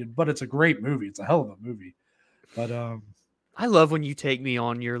fabricated, but it's a great movie. It's a hell of a movie. But I love when you take me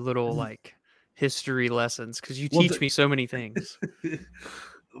on your little like history lessons because you Well, teach me so many things.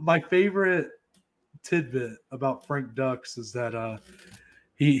 my favorite tidbit about Frank Dux is that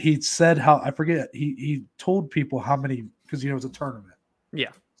he said how, I forget, he told people how many, because it was a tournament.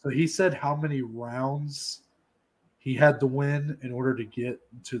 Yeah. So he said how many rounds he had to win in order to get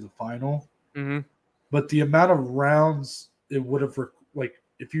to the final. Mm-hmm. But the amount of rounds it would have, like,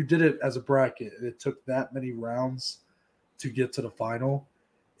 if you did it as a bracket and it took that many rounds to get to the final,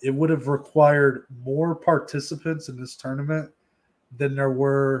 it would have required more participants in this tournament than there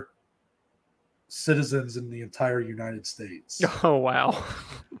were citizens in the entire United States. Oh, wow.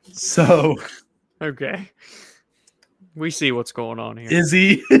 So Okay. We see what's going on here. is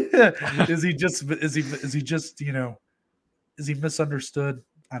he misunderstood?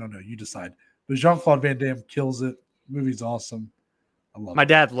 I don't know. You decide. But Jean-Claude Van Damme kills it. Movie's awesome. I love My it.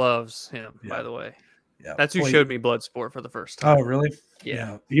 dad loves him, Yeah. by the way. Yeah. That's who Wait. showed me Bloodsport for the first time. Oh, really?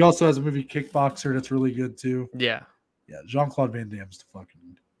 Yeah. He also has a movie Kickboxer that's really good too. Yeah. Yeah, Jean-Claude Van Damme's the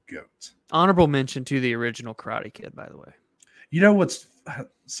fucking goat. Honorable mention to the original Karate Kid, by the way. You know what's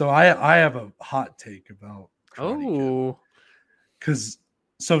so I have a hot take about Karate Kid. Because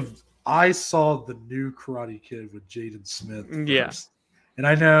I saw the new Karate Kid with Jaden Smith first. Yeah. And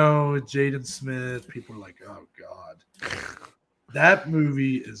I know Jaden Smith, people are like, oh God. That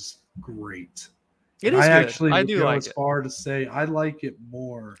movie is great. It is I good. actually I would do go like as it. far to say I like it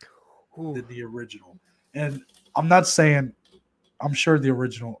more Ooh. than the original. And I'm not saying, I'm sure the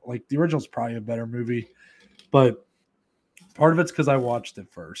original's probably a better movie, but part of it's because I watched it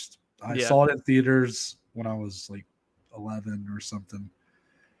first. I Yeah. saw it in theaters when I was like 11 or something.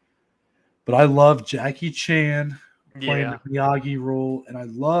 But I love Jackie Chan playing Yeah. the Miyagi role, and I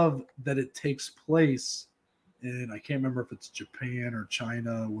love that it takes place in, I can't remember if it's Japan or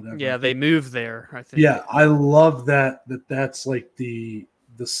China, whatever. Yeah, they moved there, I think. Yeah, I love that's like the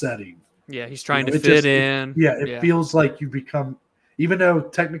setting. Yeah, he's trying You to know, fit in. It feels like you become, even though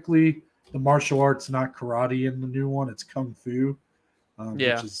technically the martial art's not karate in the new one, it's kung fu,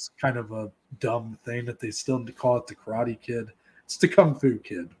 Yeah. which is kind of a dumb thing that they still call it the Karate Kid. It's the Kung Fu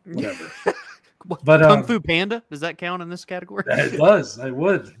Kid, whatever. But Kung Fu Panda, does that count in this category? it does. I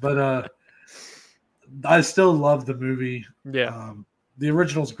would, but I still love the movie. Yeah. The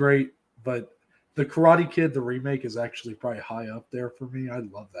original's great, but the Karate Kid, the remake, is actually probably high up there for me. I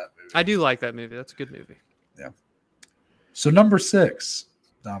love that movie. I do like that movie. That's a good movie. So number 6,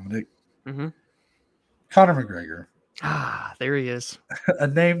 Dominic, Mm-hmm. Conor McGregor. Ah, there he is. A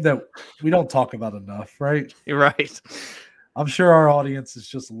name that we don't talk about enough, right? You're right. I'm sure our audience is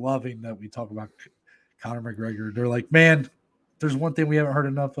just loving that we talk about Conor McGregor. They're like, man, there's one thing we haven't heard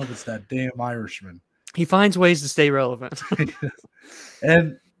enough of. It's that damn Irishman. He finds ways to stay relevant.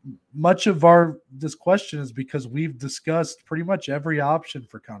 And much of this question is because we've discussed pretty much every option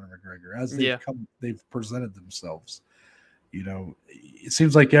for Conor McGregor as they've presented themselves. You know, it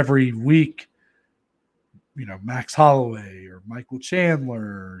seems like every week, you know, Max Holloway or Michael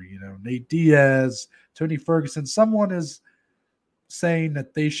Chandler, you know, Nate Diaz, Tony Ferguson, someone is saying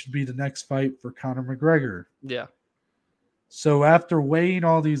that they should be the next fight for Conor McGregor. Yeah. So after weighing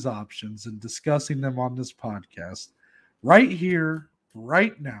all these options and discussing them on this podcast, right here,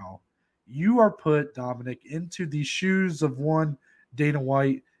 right now, you are put, Dominic, into the shoes of one Dana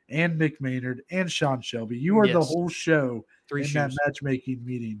White and Mick Maynard and Sean Shelby. You are the whole show that matchmaking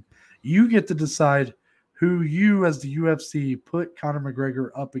meeting. You get to decide who you, as the UFC, put Conor McGregor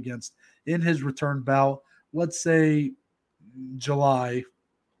up against in his return bout. Let's say July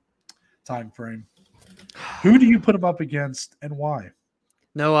timeframe. Who do you put him up against and why?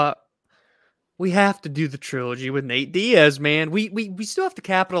 No, we have to do the trilogy with Nate Diaz, man. We still have to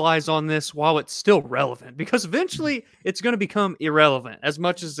capitalize on this while it's still relevant, because eventually it's going to become irrelevant. As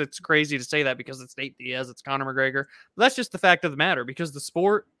much as it's crazy to say that because it's Nate Diaz, it's Conor McGregor. But that's just the fact of the matter, because the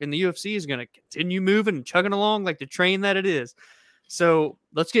sport in the UFC is going to continue moving and chugging along like the train that it is. So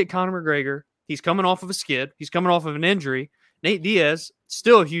let's get Conor McGregor. He's coming off of a skid. He's coming off of an injury. Nate Diaz,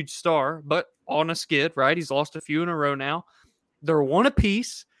 still a huge star, but on a skid, right? He's lost a few in a row now. They're one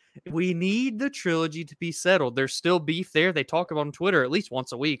apiece. We need the trilogy to be settled. There's still beef there. They talk about on Twitter at least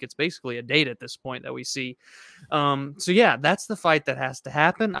once a week. It's basically a date at this point that we see. So yeah, that's the fight that has to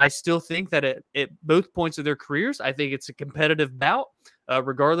happen. I still think that at both points of their careers, I think it's a competitive bout,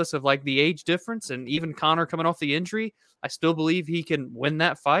 regardless of like the age difference. And even Conor coming off the injury, I still believe he can win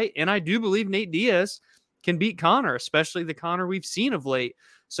that fight. And I do believe Nate Diaz can beat Conor, especially the Conor we've seen of late.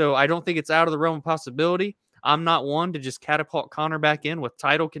 So I don't think it's out of the realm of possibility. I'm not one to just catapult Conor back in with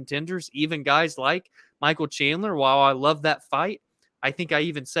title contenders, even guys like Michael Chandler. While I love that fight, I think I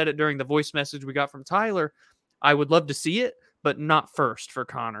even said it during the voice message we got from Tyler. I would love to see it, but not first for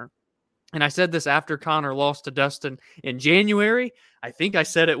Conor. And I said this after Conor lost to Dustin in January. I think I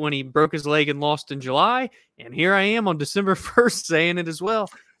said it when he broke his leg and lost in July. And here I am on December 1st saying it as well.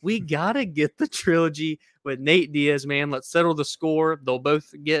 We got to get the trilogy with Nate Diaz, man. Let's settle the score. They'll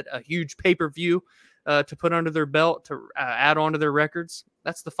both get a huge pay-per-view to put under their belt, to add on to their records.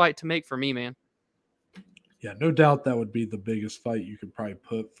 That's the fight to make for me, man. Yeah, no doubt that would be the biggest fight you could probably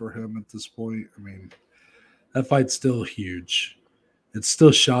put for him at this point. I mean, that fight's still huge. It's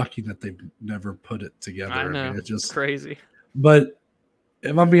still shocking that they've never put it together. I know. I mean, it's just crazy. But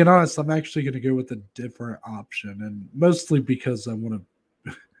if I'm being honest, I'm actually going to go with a different option, and mostly because I want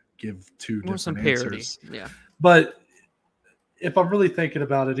to give two different answers. Yeah. But if I'm really thinking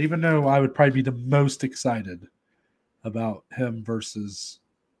about it, even though I would probably be the most excited about him versus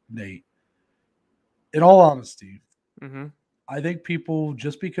Nate, in all honesty, I think people,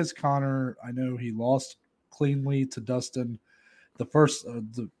 just because Conor, I know he lost cleanly to Dustin, the first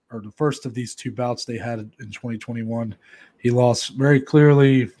of these two bouts they had in 2021, he lost very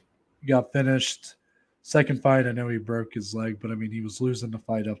clearly, got finished. Second fight, I know he broke his leg, but I mean, he was losing the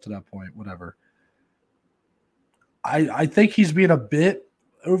fight up to that point, whatever. I think he's being a bit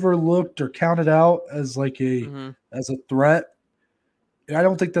overlooked or counted out as like as a threat. And I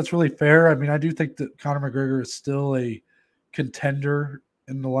don't think that's really fair. I mean, I do think that Conor McGregor is still a contender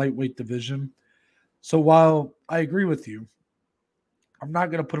in the lightweight division. So while I agree with you, I'm not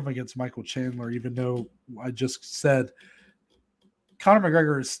going to put him against Michael Chandler, even though I just said Conor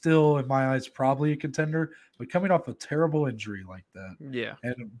McGregor is still, in my eyes, probably a contender. But coming off a terrible injury like that,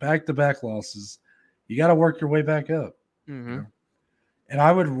 and back-to-back losses, you got to work your way back up. You know? And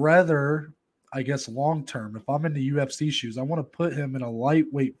I would rather, I guess, long-term, if I'm in the UFC shoes, I want to put him in a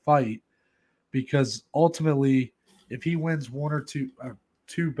lightweight fight, because ultimately, if he wins one or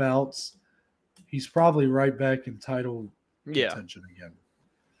two bouts, he's probably right back in title contention again.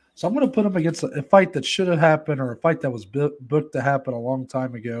 So I'm going to put him against a fight that should have happened, or a fight that was booked to happen a long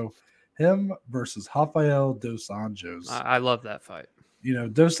time ago. Him versus Rafael dos Anjos. I love that fight. You know,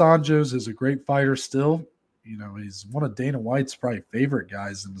 Dos Anjos is a great fighter still. You know, he's one of Dana White's probably favorite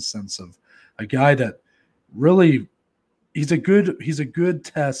guys, in the sense of a guy that really, he's a good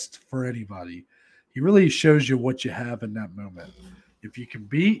test for anybody. He really shows you what you have in that moment. If you can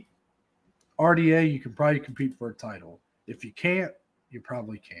beat RDA, you can probably compete for a title. If you can't, you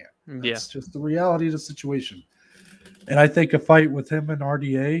probably can't. That's just the reality of the situation. And I think a fight with him and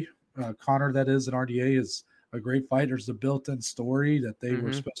RDA, Conor, that is, and RDA, is a great fight. There's a built-in story that they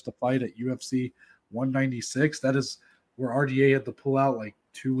were supposed to fight at UFC 196. That is where RDA had to pull out like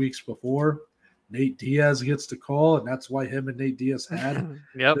 2 weeks before. Nate Diaz gets the call, and that's why him and Nate Diaz had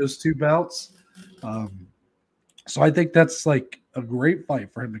those 2 bouts. So I think that's like a great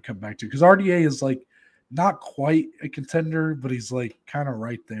fight for him to come back to, because RDA is like not quite a contender, but he's like kind of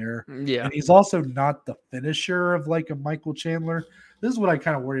right there. Yeah. And he's also not the finisher of like a Michael Chandler. This is what I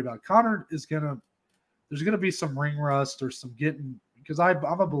kind of worry about. Conor is there's going to be some ring rust or some because I'm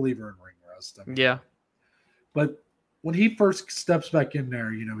a believer in ring rust. I mean, yeah. But when he first steps back in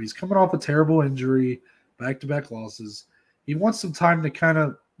there, he's coming off a terrible injury, back-to-back losses. He wants some time to kind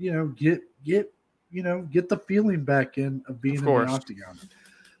of, get the feeling back in of being in the octagon.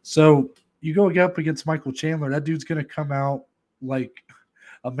 So you go up against Michael Chandler, that dude's going to come out like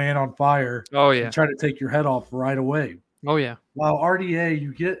a man on fire. Oh, yeah. And try to take your head off right away. Oh, yeah. While RDA,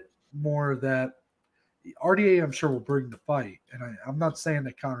 you get more of that. RDA, I'm sure, will bring the fight. And I'm not saying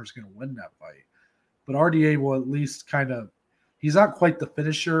that Conor's going to win that fight. But RDA will at least he's not quite the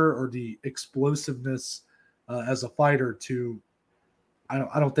finisher or the explosiveness as a fighter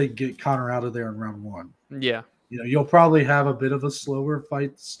I don't think, get Conor out of there in round 1. Yeah. You'll probably have a bit of a slower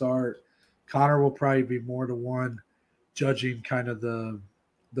fight to start. Conor will probably be more to one, judging kind of the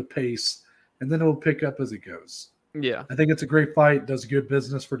pace, and then it'll pick up as it goes. Yeah. I think it's a great fight, does good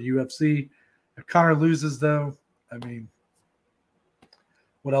business for the UFC. If Conor loses, though, I mean,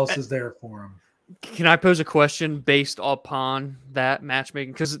 what else is there for him? Can I pose a question based upon that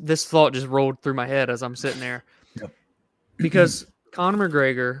matchmaking? Because this thought just rolled through my head as I'm sitting there. Yep. Because Conor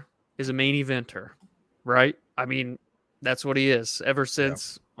McGregor is a main eventer, right? I mean, that's what he is ever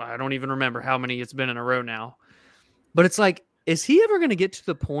since. I don't even remember how many it's been in a row now. But it's like, is he ever going to get to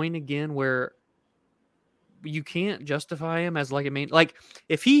the point again where you can't justify him as like a main? Like,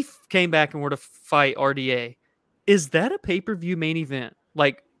 if he came back and were to fight RDA, is that a pay-per-view main event?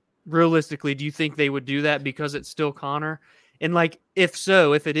 Like, realistically, do you think they would do that because it's still Conor? And like, if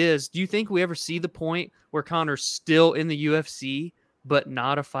so, if it is, do you think we ever see the point where Conor's still in the UFC, but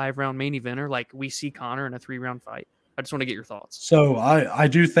not a 5-round main eventer? Like we see Conor in a 3-round fight. I just want to get your thoughts. So I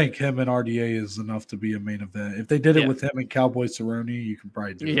do think him and RDA is enough to be a main event. If they did it with him and Cowboy Cerrone, you can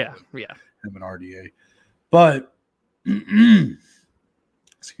probably do it with him and RDA. But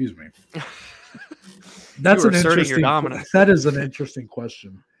excuse me. That's an interesting. That is an interesting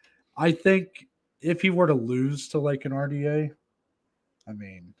question. I think if he were to lose to like an RDA, I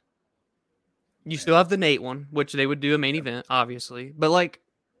mean, you still have the Nate one, which they would do a main event, obviously. But like,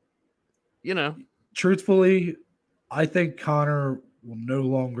 truthfully, I think Conor will no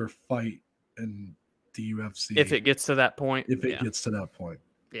longer fight in the UFC if it gets to that point. Gets to that point.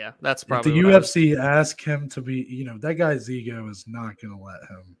 Yeah, that's probably if the UFC ask him to be. That guy's ego is not going to let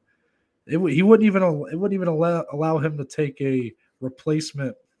him. It wouldn't even allow him to take a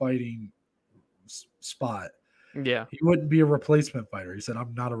replacement fighting spot. Yeah, he wouldn't be a replacement fighter. He said,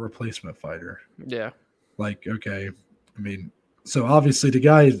 "I'm not a replacement fighter." Yeah, like okay, I mean, so obviously the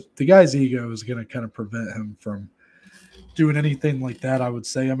guy's ego is going to kind of prevent him from doing anything like that. I would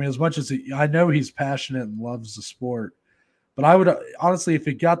say. I mean, as much as I know he's passionate and loves the sport, but I would honestly, if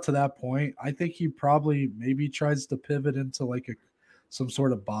it got to that point, I think he probably maybe tries to pivot into like some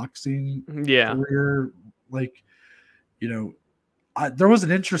sort of boxing career. Like, there was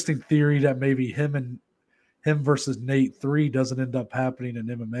an interesting theory that maybe him versus Nate 3 doesn't end up happening in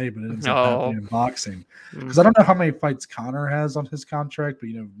MMA, but it ends up happening in boxing. Because I don't know how many fights Conor has on his contract, but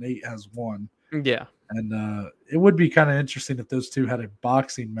Nate has 1. Yeah. And it would be kind of interesting if those two had a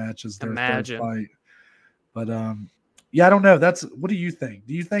boxing match as their third fight. But I don't know. What do you think?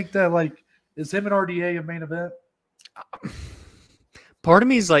 Do you think that like is him and RDA a main event? Part of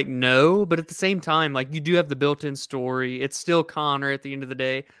me is like, no, but at the same time, like you do have the built-in story. It's still Conor at the end of the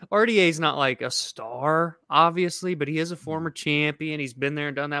day. RDA is not like a star, obviously, but he is a former champion. He's been there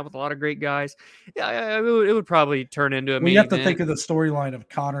and done that with a lot of great guys. Yeah, it would probably turn into a main event. You have to think of the storyline of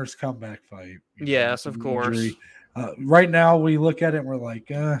Conor's comeback fight. Yes, of course. Right now, we look at it and we're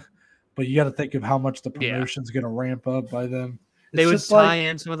like, but you got to think of how much the promotion's going to ramp up by then. They would tie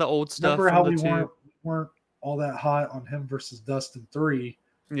in some of the old stuff. Remember how we weren't all that hot on him versus Dustin 3.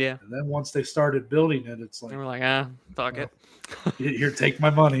 Yeah. And then once they started building it, it's like they were like, fuck it. Here, take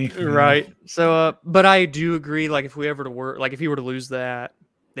my money. Right. So but I do agree, like if he were to lose that,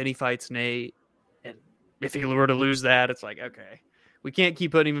 then he fights Nate. And if he were to lose that, it's like, okay. We can't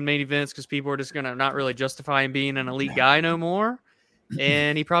keep putting him in main events because people are just gonna not really justify him being an elite guy no more.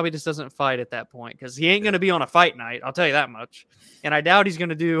 And he probably just doesn't fight at that point because he ain't gonna be on a fight night, I'll tell you that much. And I doubt he's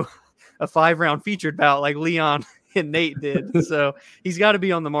gonna do a 5-round featured bout like Leon and Nate did. So he's got to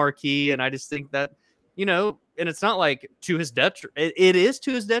be on the marquee. And I just think that, and it's not like to his detriment. It is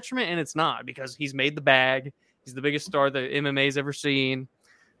to his detriment, and it's not, because he's made the bag. He's the biggest star that MMA's ever seen.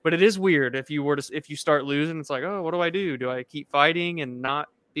 But it is weird if you start losing, it's like, oh, what do I do? Do I keep fighting and not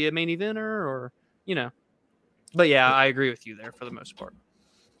be a main eventer, or But yeah, I agree with you there for the most part.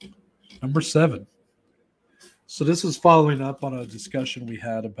 Number 7. So this is following up on a discussion we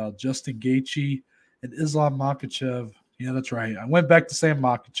had about Justin Gaethje and Islam Makhachev. Yeah, that's right. I went back to saying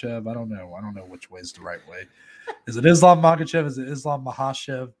Makhachev. I don't know which way is the right way. Is it Islam Makhachev? Is it Islam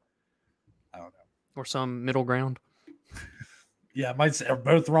Makhachev? I don't know. Or some middle ground. Yeah, I might say are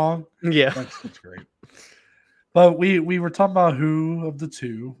both wrong. Yeah. That's great. But we were talking about who of the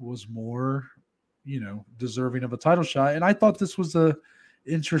two was more, deserving of a title shot. And I thought this was a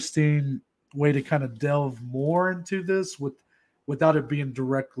interesting way to kind of delve more into this without it being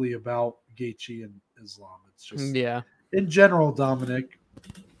directly about Gaethje and Islam. It's just in general, Dominic,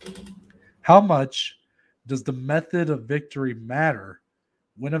 how much does the method of victory matter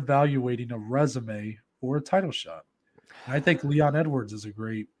when evaluating a resume for a title shot? And I think Leon Edwards is a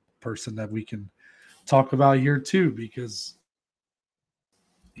great person that we can talk about here too, because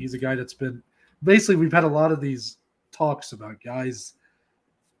he's a guy that's been basically, we've had a lot of these talks about guys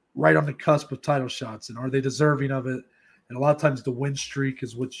right on the cusp of title shots and are they deserving of it? And a lot of times the win streak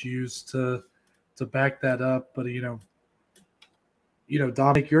is what's used to back that up. But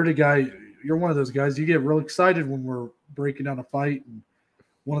Dominic, you're the guy, you're one of those guys, you get real excited when we're breaking down a fight and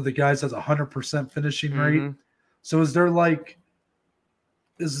one of the guys has 100% finishing rate. So is there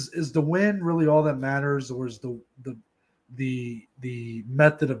is the win really all that matters, or is the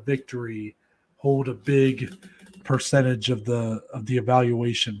method of victory hold a big percentage of the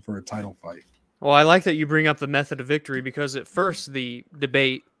evaluation for a title fight? Well, I like that you bring up the method of victory, because at first the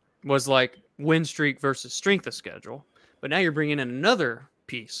debate was like win streak versus strength of schedule, but now you're bringing in another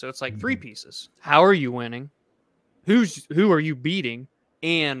piece, so it's like 3 pieces. How are you winning? Who are you beating?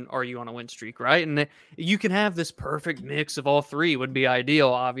 And are you on a win streak, right? And you can have this perfect mix of all 3 would be ideal,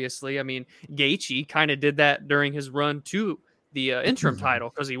 obviously. I mean, Gaethje kind of did that during his run to the interim title,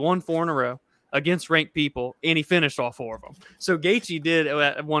 because he won 4 in a row against ranked people, and he finished all 4 of them. So Gaethje did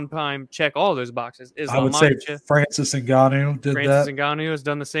at one time check all those boxes. I would say Francis Ngannou did that. Francis Ngannou has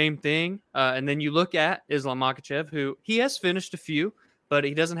done the same thing. And then you look at Islam Makhachev, who he has finished a few, but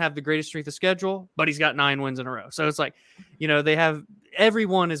he doesn't have the greatest strength of schedule, but he's got 9 wins in a row. So it's like,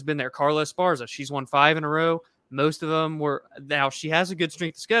 everyone has been there. Carla Esparza, she's won 5 in a row. Most of them were, now she has a good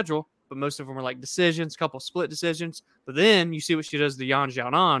strength of schedule, but most of them were like decisions, couple split decisions. But then you see what she does to Yan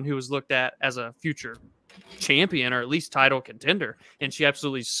Xiaonan, who was looked at as a future champion or at least title contender, and she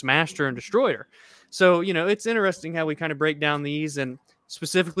absolutely smashed her and destroyed her. So, it's interesting how we kind of break down these. And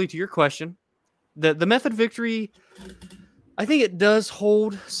specifically to your question, the method victory, I think it does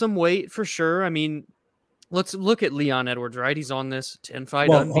hold some weight for sure. I mean, let's look at Leon Edwards, right? He's on this 10-fight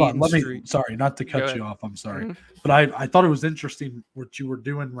unbeaten streak. Sorry, not to cut you off. I'm sorry. But I thought it was interesting what you were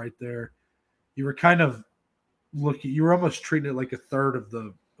doing right there. You were kind of you were almost treating it like a third of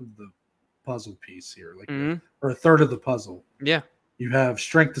the puzzle piece here, or a third of the puzzle. Yeah. You have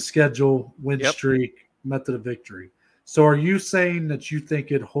strength of schedule, win streak, method of victory. So are you saying that you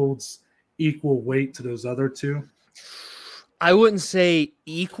think it holds equal weight to those other 2? I wouldn't say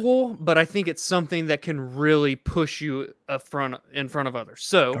equal, but I think it's something that can really push you in front of others.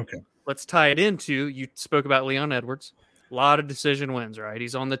 So let's tie it into, you spoke about Leon Edwards. A lot of decision wins, right?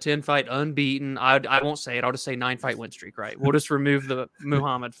 He's on the 10-fight unbeaten. I won't say it. I'll just say 9-fight win streak, right? We'll just remove the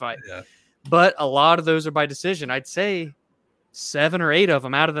Muhammad fight. Yeah. But a lot of those are by decision. I'd say 7 or 8 of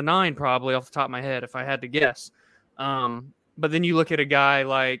them out of the 9, probably off the top of my head, if I had to guess. But then you look at a guy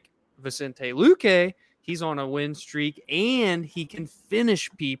like Vicente Luque. He's on a win streak, and he can finish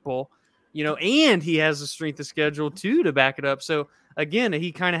people, and he has a strength of schedule too to back it up. So again,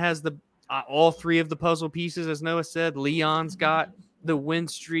 he kind of has all 3 of the puzzle pieces, as Noah said. Leon's got the win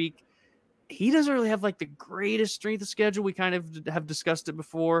streak. He doesn't really have like the greatest strength of schedule. We kind of have discussed it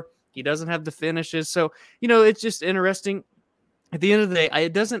before. He doesn't have the finishes. So, it's just interesting. At the end of the day,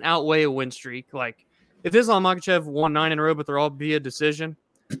 it doesn't outweigh a win streak. Like if Islam Makhachev won 9 in a row, but they're all via decision,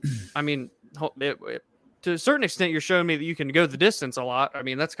 I mean, to a certain extent, you're showing me that you can go the distance a lot. I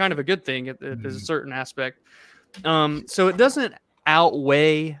mean, that's kind of a good thing. There's a certain aspect. So it doesn't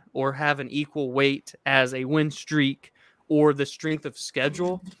outweigh or have an equal weight as a win streak or the strength of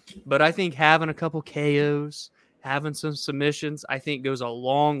schedule. But I think having a couple KOs, having some submissions, I think goes a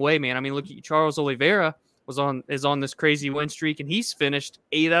long way, man. I mean, look at Charles Oliveira is on this crazy win streak, and he's finished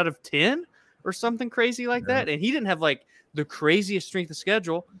 8 out of 10 or something crazy like that. And he didn't have like the craziest strength of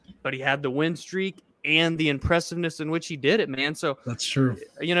schedule, but he had the win streak and the impressiveness in which he did it, man. So That's true.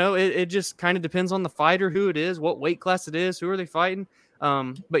 it just kind of depends on the fighter, who it is, what weight class it is, who are they fighting.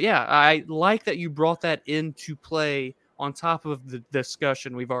 But yeah, I like that you brought that into play on top of the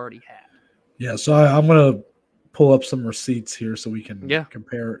discussion we've already had. Yeah, so I'm going to pull up some receipts here so we can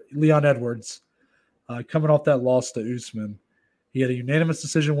compare. Leon Edwards, coming off that loss to Usman, he had a unanimous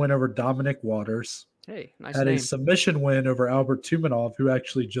decision win over Dominic Waters. Hey, nice had name. A submission win over Albert Tumanov, who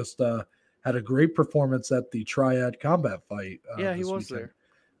actually just had a great performance at the Triad Combat fight. Yeah, he was weekend.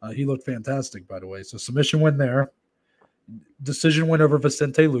 there. He looked fantastic, by the way. So submission win there. Decision win over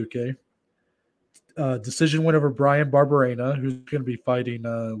Vicente Luque. Decision win over Brian Barberena, who's going to be fighting,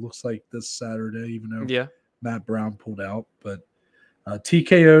 looks like this Saturday, even though Matt Brown pulled out. But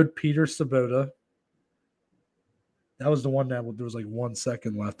TKO'd Peter Sabota. That was the one that there was like 1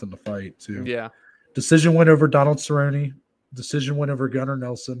 second left in the fight, too. Yeah. Decision win over Donald Cerrone. Decision win over Gunnar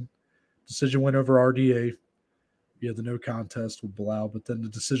Nelson. Decision win over RDA. You had the no contest with Bilal, but then the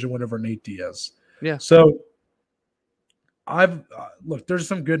decision win over Nate Diaz. Yeah. So look, there's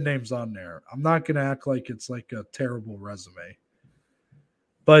some good names on there. I'm not going to act like it's like a terrible resume.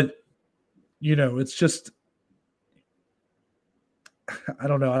 But, it's just, I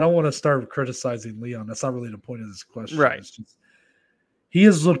don't know. I don't want to start criticizing Leon. That's not really the point of this question. Right. It's just, he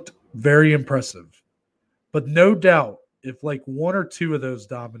has looked very impressive. But no doubt, if like one or two of those,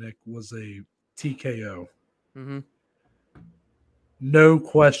 Dominic, was a TKO, no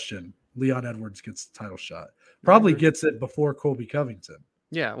question, Leon Edwards gets the title shot. Probably gets it before Colby Covington.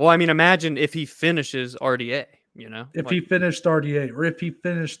 Yeah. Well, I mean, imagine if he finishes RDA, If he finished RDA, or if he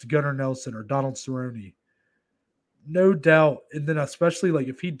finished Gunnar Nelson or Donald Cerrone, no doubt. And then especially like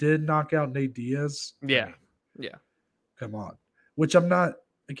if he did knock out Nate Diaz. Yeah. Come on. Which I'm not,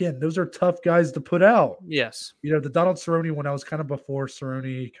 again, those are tough guys to put out. Yes. The Donald Cerrone one, I was kind of before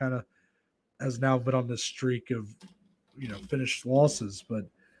Cerrone kind of has now been on this streak of, finished losses. But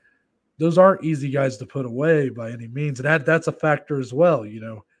those aren't easy guys to put away by any means. And that's a factor as well.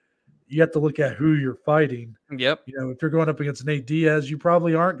 You have to look at who you're fighting. Yep. If you're going up against Nate Diaz, you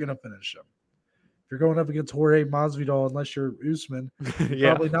probably aren't going to finish him. If you're going up against Jorge Masvidal, unless you're Usman, you're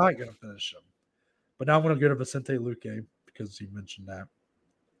probably not going to finish him. But now I'm going to go to Vicente Luque because you mentioned that.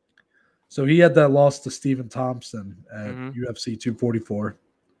 So he had that loss to Stephen Thompson at UFC 244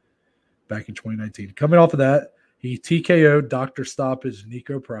 back in 2019. Coming off of that, he TKO'd Dr. Stoppage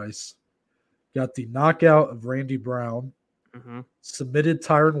Nico Price, got the knockout of Randy Brown, submitted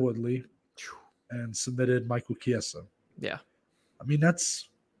Tyron Woodley, and submitted Michael Chiesa. Yeah. I mean, that's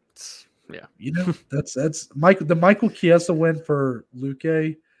Michael. The Michael Chiesa win for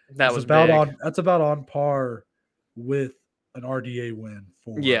Luque. That was about big. That's about on par with an RDA win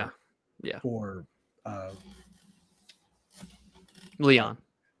for for Leon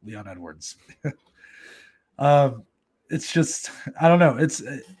Edwards. It's just, I don't know.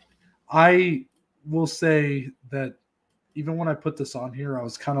 I will say that even when I put this on here, I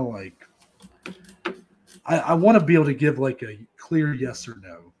was kind of like, I want to be able to give like a clear yes or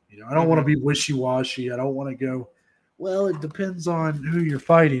no. I don't want to be wishy-washy. I don't want to go, well, it depends on who you're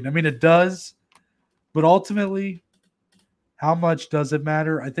fighting. I mean, it does, but ultimately, how much does it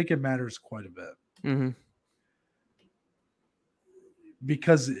matter? I think it matters quite a bit.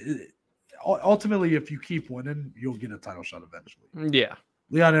 Because ultimately, if you keep winning, you'll get a title shot eventually. Yeah.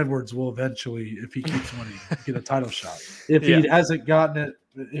 Leon Edwards will eventually, if he keeps winning, get a title shot. If he hasn't gotten it,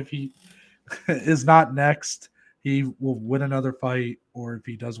 if he is not next, he will win another fight. Or if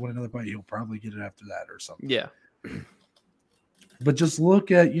he does win another fight, he'll probably get it after that or something. Yeah. But just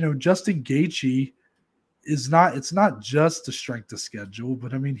look at, Justin Gaethje it's not just the strength of schedule,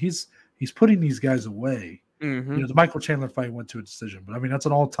 but I mean, he's putting these guys away. The Michael Chandler fight went to a decision, but I mean, that's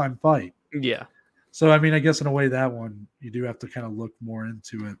an all-time fight. Yeah. So, I mean, I guess in a way that one, you do have to kind of look more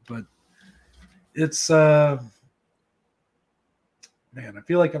into it, but it's, man, I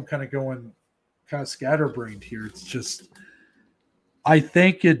feel like I'm kind of going kind of scatterbrained here. It's just, I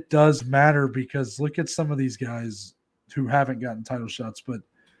think it does matter because look at some of these guys who haven't gotten title shots, but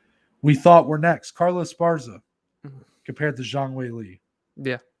we thought were next. Carlos Esparza compared to Zhang Weili.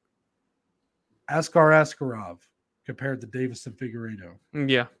 Yeah. Askar Askarov compared to Davison Figueiredo.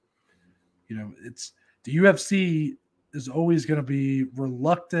 Yeah. It's the UFC is always going to be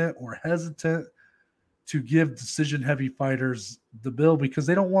reluctant or hesitant to give decision-heavy fighters the bill because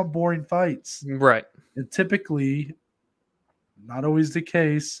they don't want boring fights. Right. And typically, not always the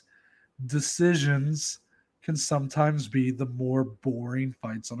case, decisions can sometimes be the more boring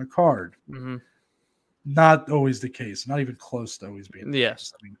fights on a card. Not always the case. Not even close to always being the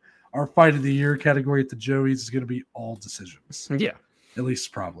case. I mean, our fight of the year category at the Joey's is going to be all decisions. Yeah. At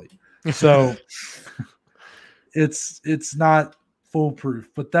least probably. So it's not foolproof,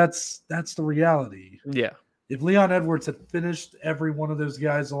 but that's the reality. Yeah. If Leon Edwards had finished every one of those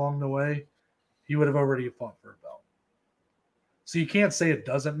guys along the way, he would have already fought for a belt. So you can't say it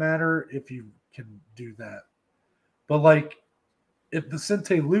doesn't matter if you can do that. But like if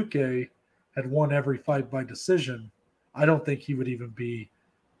Vicente Luque had won every fight by decision, I don't think he would even be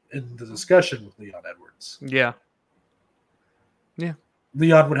in the discussion with Leon Edwards. Yeah. Yeah.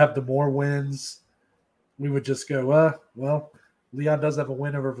 Leon would have the more wins. We would just go, well, Leon does have a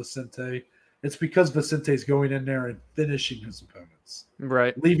win over Vicente. It's because Vicente's going in there and finishing his opponents.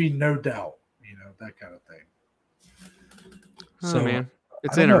 Right. Leaving no doubt, that kind of thing. Oh, man.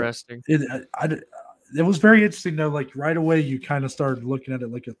 It's interesting. It was very interesting, though. Like, right away, you kind of started looking at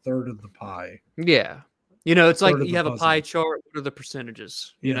it like a third of the pie. Yeah. It's like you have a pie chart. What are the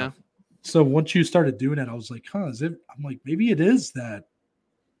percentages, you know? So once you started doing it, I was like, I'm like, maybe it is that.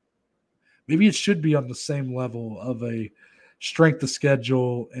 Maybe it should be on the same level of a strength of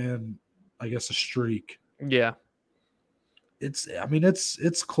schedule and I guess a streak. Yeah.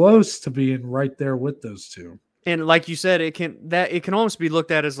 It's close to being right there with those two. And like you said, it can almost be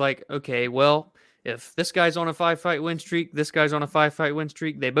looked at as like, okay, well, if this guy's on a 5-fight win streak, this guy's on a 5-fight win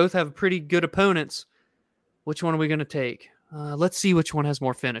streak, they both have pretty good opponents. Which one are we going to take? Let's see which one has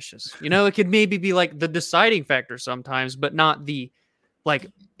more finishes. It could maybe be like the deciding factor sometimes, but not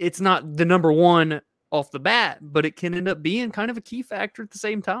it's not the number one off the bat, but it can end up being kind of a key factor at the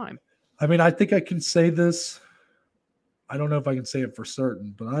same time. I mean, I think I can say this. I don't know if I can say it for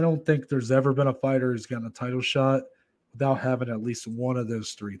certain, but I don't think there's ever been a fighter who's gotten a title shot without having at least one of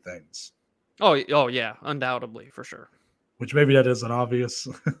those three things. Oh yeah, undoubtedly, for sure. Which maybe that is an obvious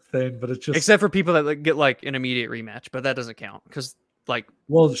thing, but it's just... Except for people that get like an immediate rematch, but that doesn't count because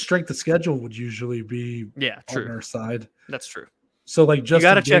the strength of schedule would usually be on their side. That's true. So like Justin,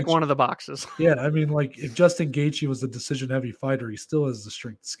 you got to check one of the boxes. Yeah, I mean, like if Justin Gaethje was a decision-heavy fighter, he still has the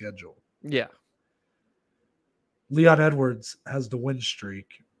strength of schedule. Yeah. Leon Edwards has the win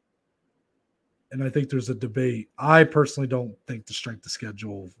streak, and I think there's a debate. I personally don't think the strength of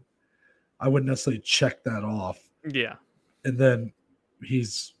schedule. I wouldn't necessarily check that off. Yeah. And then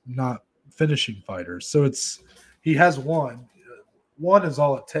he's not finishing fighters, so he has one. One is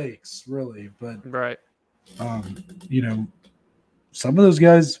all it takes, really. But right. Some of those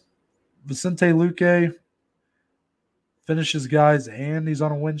guys, Vicente Luque finishes guys and he's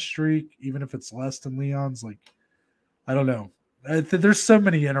on a win streak, even if it's less than Leon's. Like, I don't know. There's so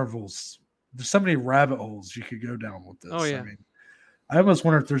many intervals. There's so many rabbit holes you could go down with this. Oh, yeah. I mean, I almost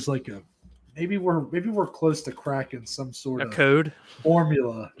wonder if there's like maybe we're close to cracking some sort of code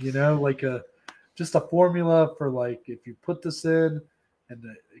formula, like just a formula for like if you put this in and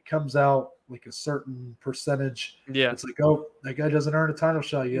it comes out like a certain percentage. Yeah. It's like, oh, that guy doesn't earn a title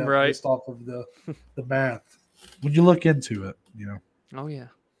shot yet, right, based off of the math. When you look into it, Oh, yeah.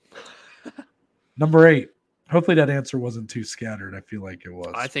 Number 8. Hopefully that answer wasn't too scattered. I feel like it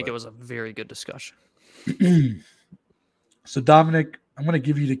was. I think it was a very good discussion. So, Dominic, I'm going to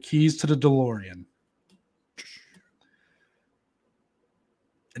give you the keys to the DeLorean.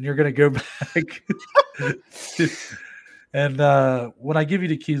 And you're going to go back. And when I give you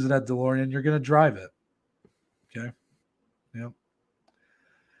the keys to that DeLorean, you're going to drive it. Okay? Yep.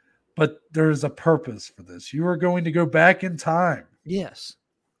 But there's a purpose for this. You are going to go back in time. Yes.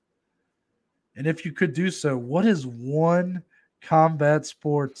 And if you could do so, what is one combat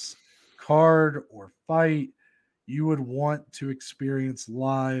sports card or fight you would want to experience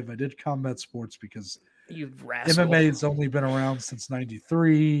live? I did combat sports because MMA's only been around since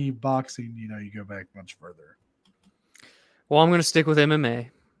 93. Boxing, you go back much further. Well, I'm going to stick with MMA.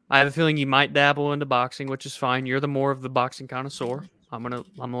 I have a feeling you might dabble into boxing, which is fine. You're the more of the boxing connoisseur. I'm gonna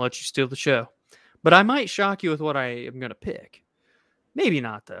let you steal the show. But I might shock you with what I am going to pick. Maybe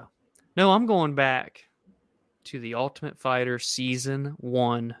not, though. No, I'm going back to the Ultimate Fighter Season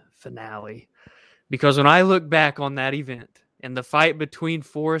 1 finale. Because when I look back on that event and the fight between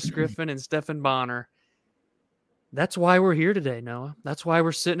Forrest Griffin and Stephan Bonnar, that's why we're here today, Noah. That's why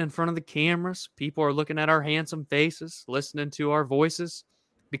we're sitting in front of the cameras. People are looking at our handsome faces, listening to our voices.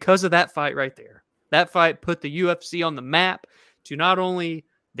 Because of that fight right there. That fight put the UFC on the map to not only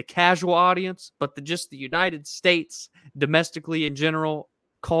the casual audience, but just the United States domestically in general,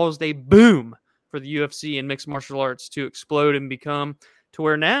 caused a boom for the UFC and mixed martial arts to explode and become to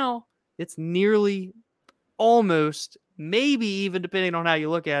where now it's nearly almost, maybe even depending on how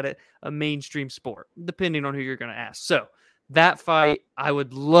you look at it, a mainstream sport, depending on who you're going to ask. So that fight, I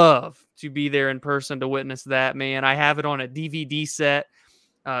would love to be there in person to witness that, man. I have it on a DVD set.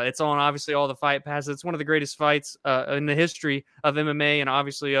 It's on obviously all the fight passes. It's one of the greatest fights in the history of MMA and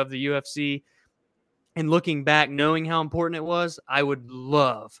obviously of the UFC. And looking back, knowing how important it was, I would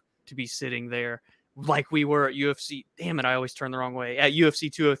love to be sitting there like we were at UFC. Damn it, I always turn the wrong way. At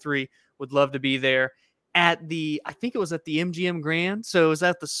UFC 203, would love to be there. I think it was at the MGM Grand. So it was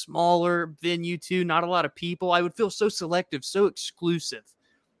at the smaller venue too. Not a lot of people. I would feel so selective, so exclusive.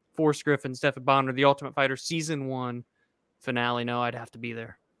 Forrest Griffin, Stephan Bonnar, The Ultimate Fighter Season 1 finale. No, I'd have to be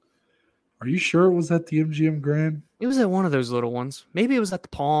there. Are you sure it was at the MGM Grand? It was at one of those little ones. Maybe it was at the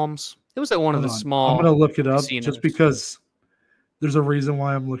Palms. It was at one of the small. I'm going to look it up casinos. just because there's a reason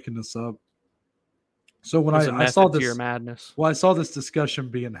why I'm looking this up. So when I saw this, your madness. Well, I saw this discussion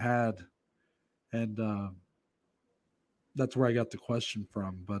being had, and that's where I got the question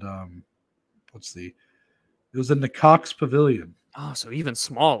from. But let's see, it was in the Cox Pavilion. Oh, so even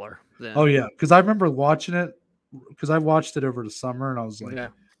smaller. Oh yeah, because I remember watching it because I watched it over the summer, and I was like,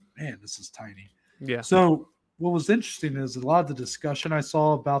 man, this is tiny. Yeah. So what was interesting is a lot of the discussion I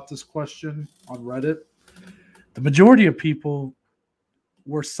saw about this question on Reddit, the majority of people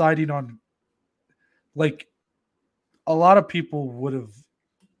were citing on, like, a lot of people would have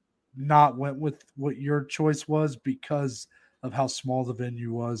not went with what your choice was because of how small the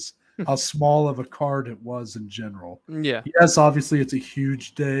venue was, how small of a card it was in general. Yeah. Yes, obviously it's a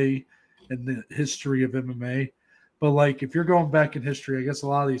huge day in the history of MMA, but like if you're going back in history, I guess a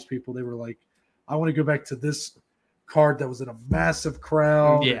lot of these people, they were like, I want to go back to this card that was in a massive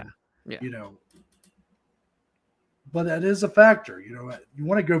crowd. Yeah. And, you know, but that is a factor. You know, you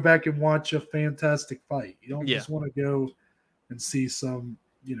want to go back and watch a fantastic fight. You don't just want to go and see some,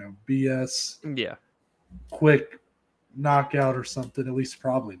 you know, BS. Yeah. Quick knockout or something. At least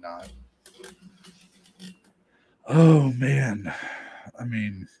probably not. Oh man. I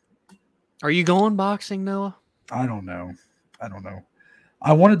mean, are you going boxing, Noah? I don't know.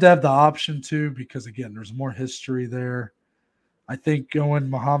 I wanted to have the option to because again, there's more history there. I think going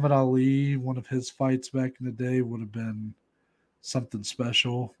Muhammad Ali, one of his fights back in the day, would have been something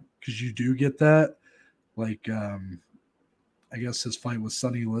special because you do get that. Like, I guess his fight with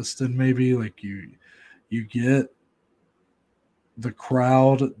Sonny Liston, maybe like you get the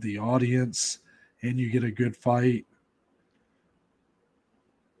crowd, the audience, and you get a good fight.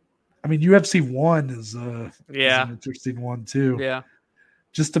 I mean, UFC 1 is an interesting one too. Yeah.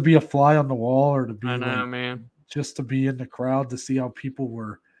 Just to be a fly on the wall or to be man. Just to be in the crowd to see how people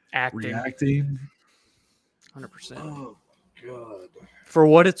were reacting. 100%. Oh my God. For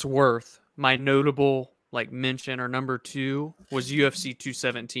what it's worth, my notable like mention or number 2 was UFC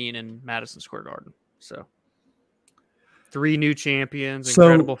 217 in Madison Square Garden. So 3 new champions,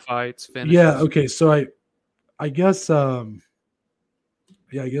 incredible fights, finishes. Yeah, okay. So I guess I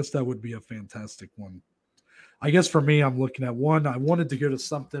guess that would be a fantastic one. I guess for me, I'm looking at one. I wanted to go to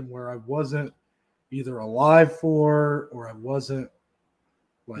something where I wasn't either alive for or I wasn't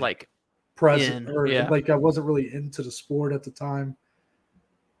like present or like I wasn't really into the sport at the time.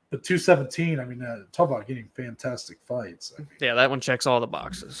 But 217, I mean, talk about getting fantastic fights. I mean, yeah, that one checks all the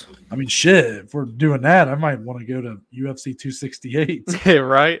boxes. I mean, shit, if we're doing that, I might want to go to UFC 268.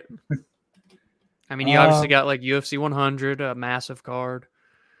 Right? I mean, you obviously got like UFC 100, a massive card,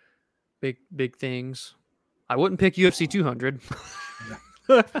 big things. I wouldn't pick UFC 200.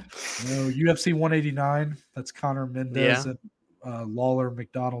 No, UFC 189. That's Conor Mendez and Lawler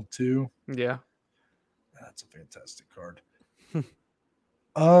McDonald too. Yeah, that's a fantastic card.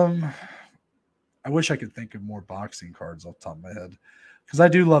 I wish I could think of more boxing cards off the top of my head because I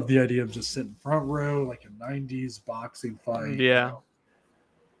do love the idea of just sitting front row like a '90s boxing fight. Yeah, you know?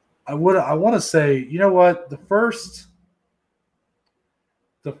 I want to say, you know what, the first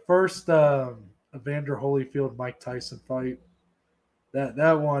Evander Holyfield Mike Tyson fight,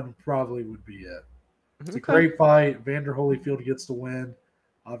 that one probably would be it. It's a great fight. Evander Holyfield gets the win.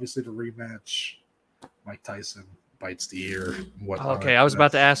 Obviously, the rematch, Mike Tyson bites the ear. Okay, I was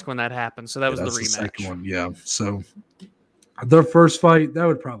about to ask when that happened. So that was the rematch. The second one, yeah. So their first fight, that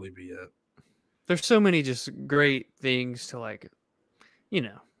would probably be it. There's so many just great things to like, you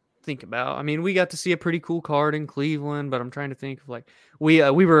know, think about. I mean, we got to see a pretty cool card in Cleveland, but I'm trying to think of like we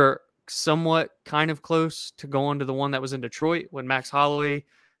were somewhat kind of close to going to the one that was in Detroit when Max Holloway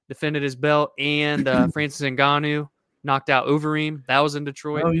defended his belt and Francis Ngannou knocked out Overeem. That was in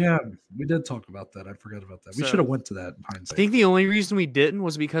Detroit. Oh yeah, we did talk about that. I forgot about that. We should have went to that in hindsight. I think the only reason we didn't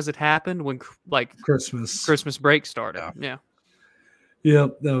was because it happened when like Christmas break started. Yeah. Yeah,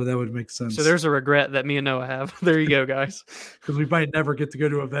 no, that would make sense. So there's a regret that me and Noah have. There you go, guys. Because we might never get to go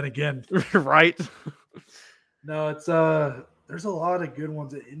to an event again. Right? No, it's there's a lot of good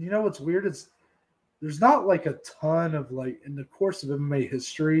ones. And you know what's weird is there's not like a ton of like in the course of MMA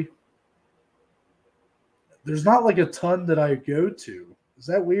history. There's not like a ton that I go to. Is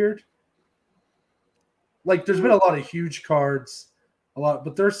that weird? Like, there's been a lot of huge cards,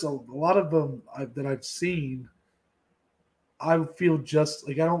 but there's a lot of them that I've seen. I feel just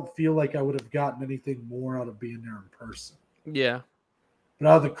like I don't feel like I would have gotten anything more out of being there in person. Yeah. But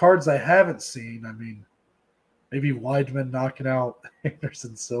out of the cards I haven't seen, I mean, maybe Weidman knocking out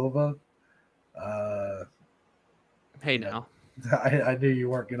Anderson Silva. Hey, now. I knew you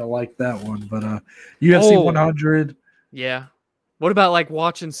weren't gonna like that one, but UFC 100. Yeah. What about like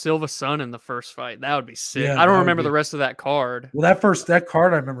watching Silva Son in the first fight? That would be sick. Yeah, I don't remember the rest of that card. Well, that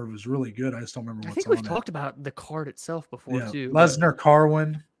card I remember was really good. I just don't remember. I think we've talked about the card itself before too. Lesnar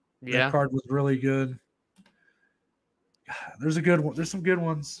Carwin. Yeah, that card was really good. There's a good one. There's some good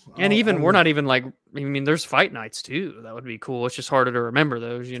ones. And we're not even like. I mean, there's fight nights too. That would be cool. It's just harder to remember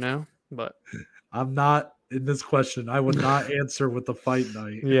those, But I'm not in this question. I would not answer with the fight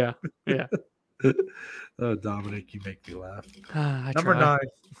night. Yeah. Oh, Dominic, you make me laugh. Number 9.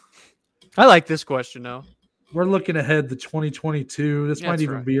 I like this question though. We're looking ahead to 2022. This might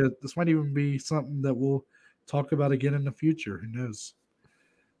even be something that we'll talk about again in the future. Who knows?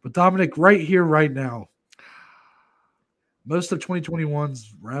 But Dominic, right here, right now, most of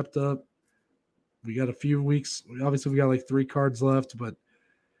 2021's wrapped up. We got a few weeks. Obviously, we got like 3 cards left. But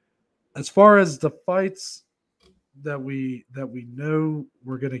as far as the fights that we know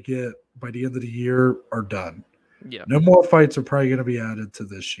we're gonna get by the end of the year are done. Yeah. No more fights are probably gonna be added to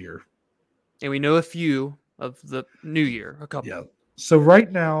this year. And we know a few of the new year, a couple. Yeah. So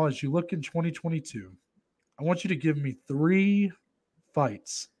right now, as you look in 2022, I want you to give me 3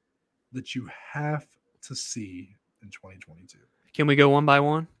 fights that you have to see in 2022. Can we go one by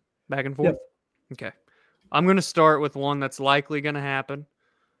one, back and forth? Yep. Okay. I'm going to start with one that's likely going to happen,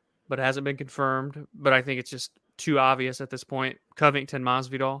 but hasn't been confirmed. But I think it's just too obvious at this point. Covington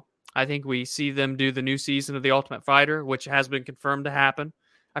Masvidal. I think we see them do the new season of The Ultimate Fighter, which has been confirmed to happen.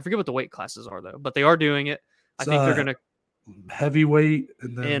 I forget what the weight classes are though, but they are doing it. I think they're going to heavyweight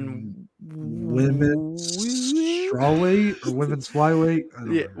and then women's strawweight or women's flyweight.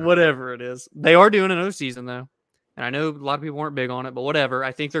 Yeah, whatever it is. They are doing another season though. And I know a lot of people weren't big on it, but whatever.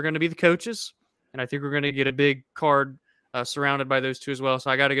 I think they're going to be the coaches, and I think we're going to get a big card surrounded by those two as well. So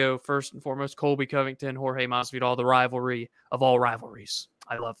I got to go first and foremost, Colby Covington, Jorge Masvidal, the rivalry of all rivalries.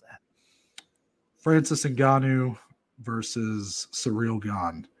 I love that. Francis Ngannou versus Ciryl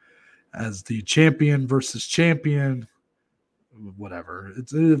Gane as the champion versus champion. Whatever.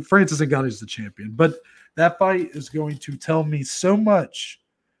 It's Francis Ngannou is the champion, but that fight is going to tell me so much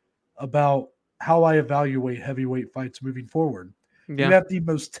about how I evaluate heavyweight fights moving forward. Yeah. You have the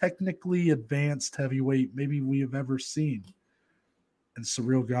most technically advanced heavyweight maybe we have ever seen in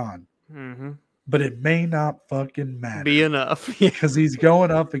Ciryl Gane. Mm-hmm. But it may not fucking matter. Be enough. Because he's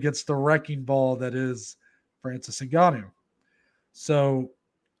going up against the wrecking ball that is Francis Ngannou. So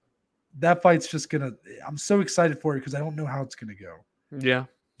that fight's just going to – I'm so excited for it because I don't know how it's going to go. Yeah.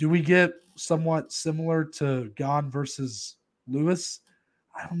 Do we get somewhat similar to Gane versus Lewis?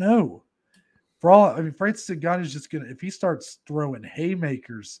 I don't know. Francis Ngannou is just going to, if he starts throwing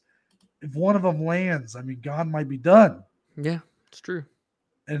haymakers, if one of them lands, Gane might be done. Yeah, it's true.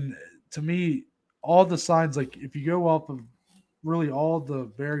 And to me, all the signs, like if you go off of really all the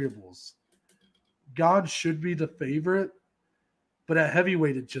variables, Gane should be the favorite, but at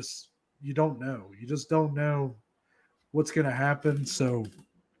heavyweight, you don't know. You just don't know what's going to happen. So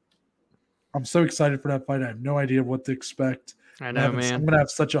I'm so excited for that fight. I have no idea what to expect. I know, man. I'm going to have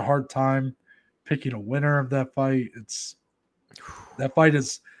such a hard time picking a winner of that fight. That fight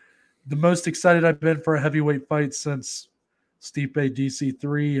is the most excited I've been for a heavyweight fight since Stipe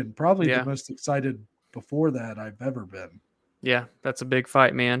DC3, and probably the most excited before that I've ever been. Yeah, that's a big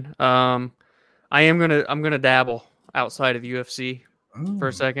fight, man. I'm gonna dabble outside of the UFC for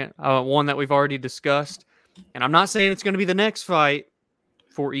a second. One that we've already discussed, and I'm not saying it's going to be the next fight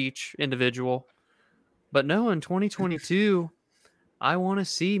for each individual, but no, in 2022, I want to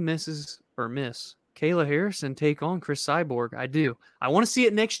see Miss Kayla Harrison take on Chris Cyborg. I do. I want to see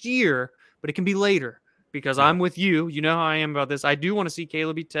it next year, but it can be later because I'm with you. You know how I am about this. I do want to see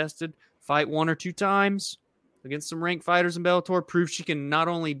Kayla be tested, fight 1 or 2 times against some ranked fighters in Bellator, prove she can not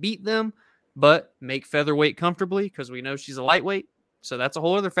only beat them, but make featherweight comfortably because we know she's a lightweight. So that's a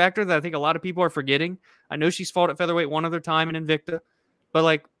whole other factor that I think a lot of people are forgetting. I know she's fought at featherweight one other time in Invicta,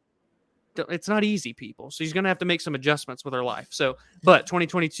 but it's not easy, people. So she's going to have to make some adjustments with her life. So, but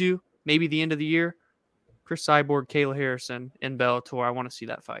 2022, maybe the end of the year, Chris Cyborg, Kayla Harrison in Bellator. I want to see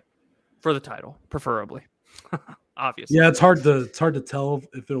that fight for the title, preferably. obviously. Yeah, it's hard to tell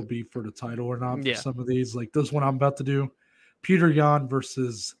if it'll be for the title or not for Yeah. some of these. Like this one I'm about to do, Peter Yan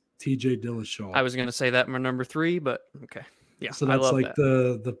versus TJ Dillashaw. I was going to say that my number 3, but okay. Yeah, So I that's love like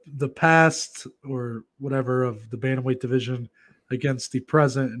that. the past or whatever of the bantamweight division against the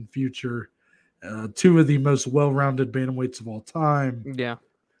present and future. Two of the most well-rounded bantamweights of all time. Yeah.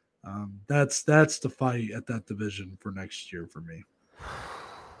 That's the fight at that division for next year for me.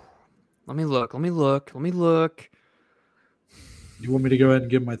 Let me look. You want me to go ahead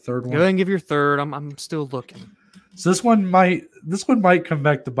and give my third one? Go ahead and give your third. I'm still looking. So this one might come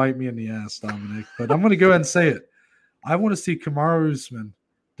back to bite me in the ass, Dominic. But I'm going to go ahead and say it. I want to see Kamaru Usman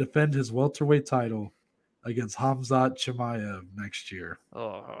defend his welterweight title against Khamzat Chimaev next year.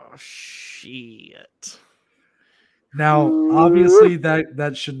 Oh shit! Now, obviously,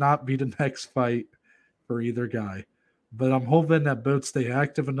 that should not be the next fight for either guy, but I'm hoping that both stay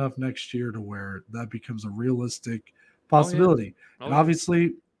active enough next year to where that becomes a realistic possibility. And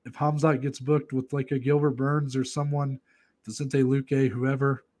obviously, if Khamzat gets booked with like a Gilbert Burns or someone, Vicente Luque,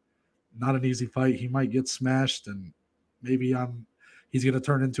 whoever, not an easy fight. He might get smashed, and maybe he's going to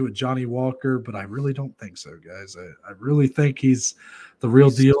turn into a Johnny Walker, but I really don't think so, guys. I really think he's the real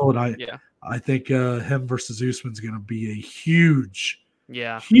deal, and I think him versus Usman's going to be a huge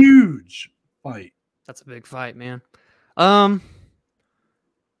fight. That's a big fight, man. I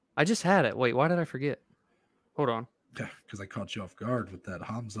just had it. Wait, why did I forget? Hold on. Yeah, because I caught you off guard with that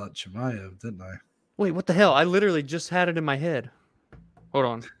Khamzat Chimaev, didn't I? Wait, what the hell? I literally just had it in my head. Hold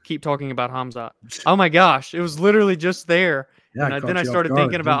on. Keep talking about Khamzat. Oh my gosh, it was literally just there. Yeah, and then I started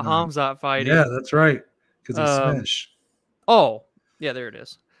thinking about Khamzat fighting. Yeah, that's right. Because he's smash. Oh, yeah, there it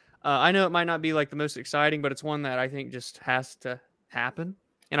is. I know it might not be like the most exciting, but it's one that I think just has to happen.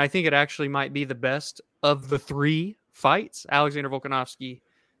 And I think it actually might be the best of the 3 fights. Alexander Volkanovski,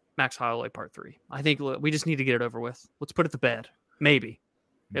 Max Holloway Part 3. I think we just need to get it over with. Let's put it to bed. Maybe.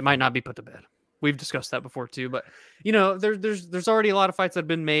 It might not be put to bed. We've discussed that before too, but there's already a lot of fights that have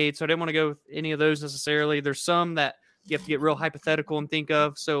been made, so I didn't want to go with any of those necessarily. There's some that you have to get real hypothetical and think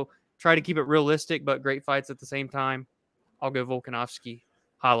of, so try to keep it realistic, but great fights at the same time. I'll go Volkanovski,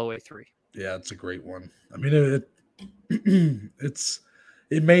 Holloway 3. Yeah, it's a great one. I mean,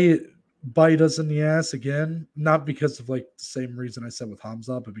 it may bite us in the ass again, not because of like the same reason I said with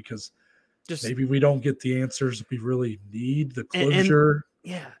Khamzat, but because just maybe we don't get the answers we really need, the closure.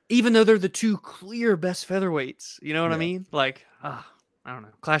 Yeah, even though they're the 2 clear best featherweights, you know what I mean? Like, I don't know,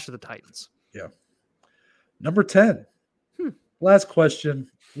 Clash of the Titans. Yeah. Number 10. Last question.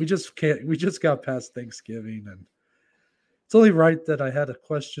 We just got past Thanksgiving, and it's only right that I had a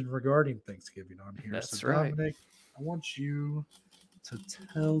question regarding Thanksgiving on here. That's right. Dominic, I want you to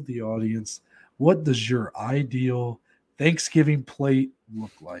tell the audience, what does your ideal Thanksgiving plate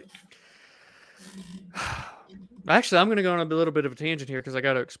look like? Actually, I'm going to go on a little bit of a tangent here because I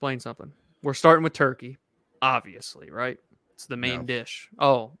got to explain something. We're starting with turkey, obviously, right? It's the main dish.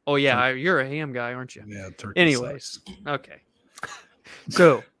 Oh yeah, you're a ham guy, aren't you? Yeah, turkey. Anyways, okay.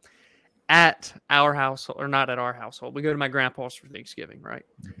 So, at our household, or not at our household, we go to my grandpa's for Thanksgiving, right?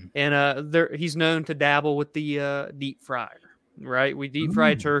 Mm-hmm. And he's known to dabble with the deep fryer, right? We deep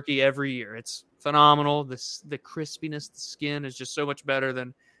fry turkey every year. It's phenomenal. The crispiness, the skin is just so much better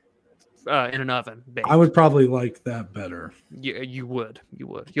than in an oven baked. I would probably like that better. You would.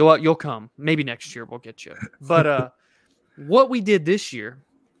 You'll come. Maybe next year we'll get you. But what we did this year,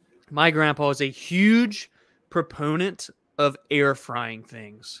 my grandpa is a huge proponent of air frying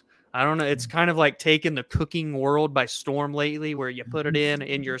things. I don't know. It's kind of like taking the cooking world by storm lately, where you put it in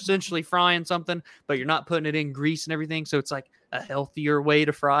and you're essentially frying something, but you're not putting it in grease and everything. So it's like a healthier way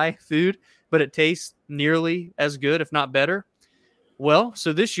to fry food, but it tastes nearly as good, if not better. Well,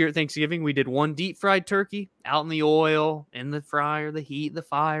 so this year at Thanksgiving, we did 1 deep fried turkey out in the oil, in the fryer, the heat, the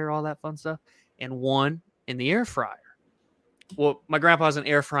fire, all that fun stuff, and 1 in the air fryer. Well, my grandpa has an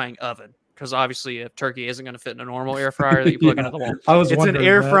air frying oven because obviously a turkey isn't going to fit in a normal air fryer that you plug into the wall. It's an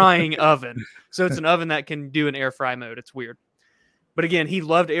air frying oven. So it's an oven that can do an air fry mode. It's weird. But again, he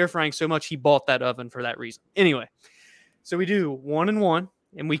loved air frying so much, he bought that oven for that reason. Anyway, so we do 1 and 1,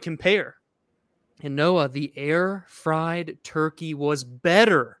 and we compare. And Noah, the air fried turkey was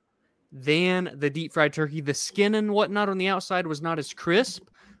better than the deep fried turkey. The skin and whatnot on the outside was not as crisp,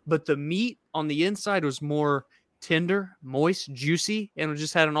 but the meat on the inside was more tender, moist, juicy, and it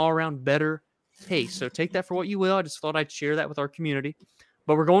just had an all-around better taste. So take that for what you will. I just thought I'd share that with our community.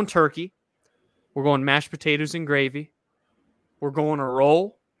 But we're going turkey. We're going mashed potatoes and gravy. We're going a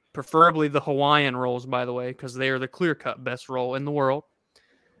roll, preferably the Hawaiian rolls, by the way, because they are the clear-cut best roll in the world.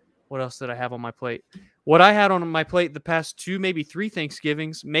 What else did I have on my plate? What I had on my plate the past 2, maybe 3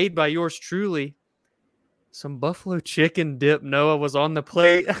 Thanksgivings, made by yours truly, some buffalo chicken dip. Noah was on the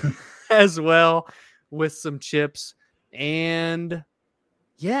plate as well with some chips. And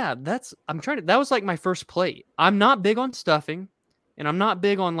yeah, that was like my first plate. I'm not big on stuffing, and I'm not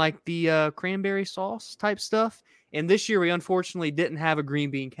big on like the cranberry sauce type stuff. And this year we unfortunately didn't have a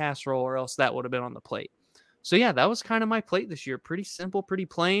green bean casserole, or else that would have been on the plate. So yeah, that was kind of my plate this year. Pretty simple, pretty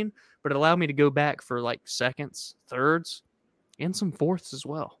plain, but it allowed me to go back for like seconds, thirds, and some fourths as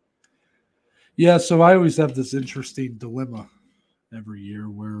well. Yeah, so I always have this interesting dilemma every year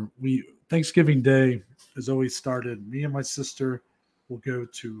where Thanksgiving Day has always started. Me and my sister will go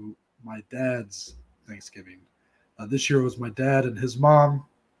to my dad's Thanksgiving. This year was my dad and his mom.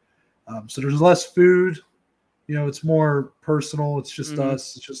 So there's less food. It's more personal. It's just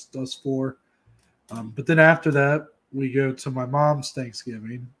us. It's just us four. But then after that, we go to my mom's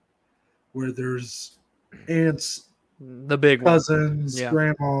Thanksgiving, where there's aunts, the big cousins,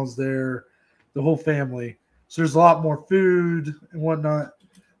 grandmas there, the whole family. So there's a lot more food and whatnot.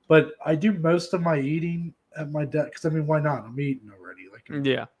 But I do most of my eating at my dad because why not? I'm eating already.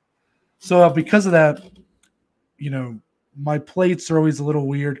 Yeah. So because of that, my plates are always a little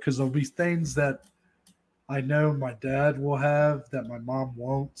weird because there'll be things that I know my dad will have that my mom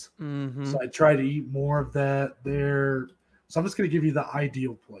won't. So I try to eat more of that there. So I'm just going to give you the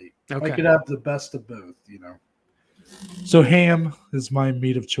ideal plate. Okay. I could have the best of both, So ham is my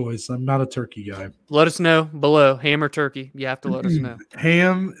meat of choice. I'm not a turkey guy. Let us know below, ham or turkey. You have to let us know.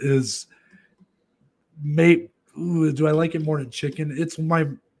 Ham is do I like it more than chicken? It's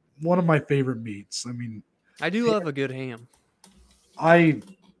one of my favorite meats. I do love a good ham.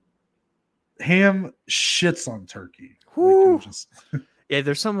 Ham shits on turkey. Yeah,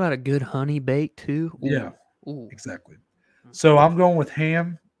 there's something about a good honey bake too. Ooh. Yeah, Ooh. exactly. So I'm going with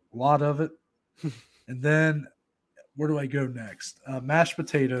ham, a lot of it. And then where do I go next? Mashed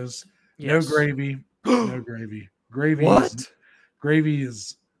potatoes, yes. No gravy. No gravy. Gravy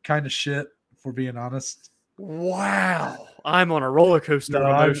is kind of shit, if we're being honest. Wow. I'm on a roller coaster of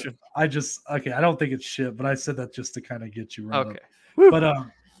emotion. I don't think it's shit, but I said that just to kind of get you right. Okay. Up. But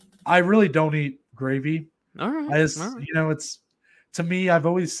I really don't eat gravy. All right. It's to me, I've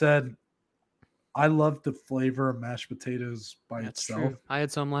always said I love the flavor of mashed potatoes by itself. True. I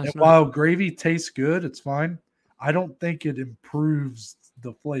had some last night. While gravy tastes good, it's fine. I don't think it improves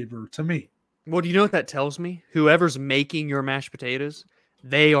the flavor to me. Well, do you know what that tells me? Whoever's making your mashed potatoes,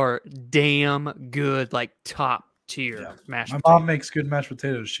 they are damn good, like top tier mashed potatoes. My mom makes good mashed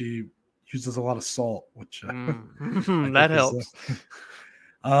potatoes. She uses a lot of salt, which that helps.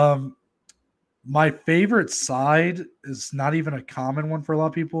 My favorite side is not even a common one for a lot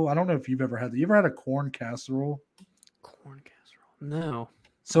of people. I don't know if you've ever had that. You ever had a corn casserole? Corn casserole? No.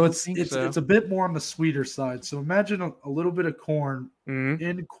 So it's a bit more on the sweeter side. So imagine a little bit of corn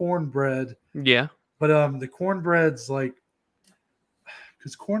in cornbread. Yeah. But the cornbread's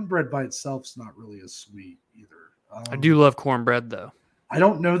because cornbread by itself is not really as sweet either. I do love cornbread though. I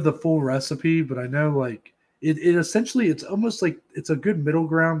don't know the full recipe, but I know it essentially it's almost like it's a good middle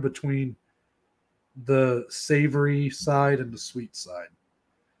ground between the savory side and the sweet side.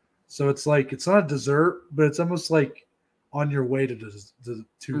 So it's not a dessert, but it's almost like on your way to dessert.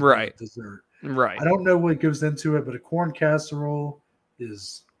 Right. I don't know what goes into it, but a corn casserole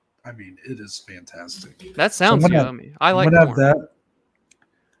is, it is fantastic. That sounds yummy. I like corn. Have that.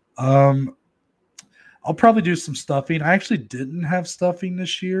 I'll probably do some stuffing. I actually didn't have stuffing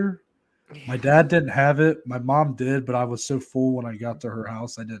this year. My dad didn't have it. My mom did, but I was so full when I got to her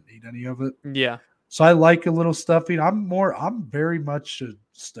house, I didn't eat any of it. Yeah. So I like a little stuffing. I'm very much a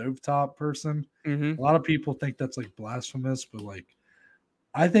stovetop person. A lot of people think that's blasphemous, but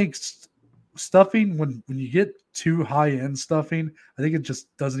I think stuffing, when you get too high end stuffing, I think it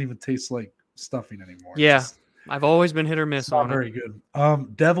just doesn't even taste like stuffing anymore. Yeah. I've always been hit or miss on it. Very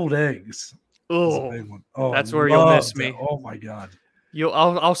good. Deviled eggs. Oh, that's where you'll miss me. Oh my God.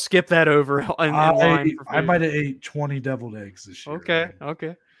 I'll skip that over. I might have ate 20 deviled eggs this year. Okay. Right?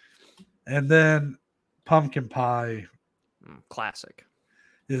 Okay. And then pumpkin pie. Classic.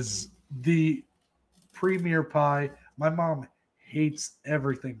 Is the premier pie. My mom hates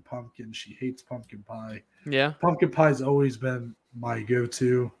everything pumpkin. She hates pumpkin pie. Yeah. Pumpkin pie's always been my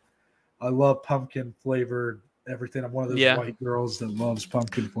go-to. I love pumpkin flavored everything. I'm one of those white girls that loves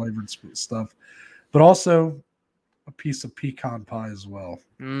pumpkin flavored stuff. But also a piece of pecan pie as well.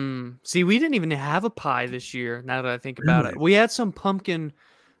 See, we didn't even have a pie this year, now that I think about it. We had some pumpkin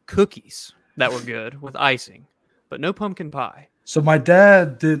cookies that were good with icing, but no pumpkin pie. So my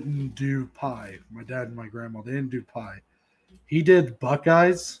dad didn't do pie. My dad and my grandma, they didn't do pie. He did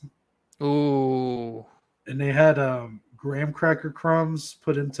Buckeyes. Ooh. And they had graham cracker crumbs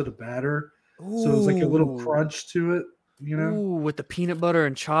put into the batter. So it was like a little Ooh. crunch to it, you know? Ooh, with the peanut butter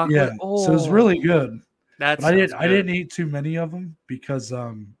and Yeah. chocolate. Oh, So it was really good. that But sounds I good. didn't eat too many of them because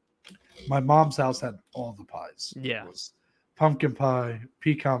my mom's house had all the pies. Yeah. It was pumpkin pie,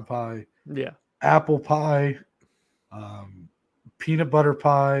 pecan pie, Yeah. apple pie, peanut butter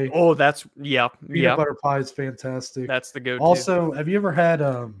pie. Oh, that's yeah. Peanut butter pie is fantastic. That's the go-to. Also, have you ever had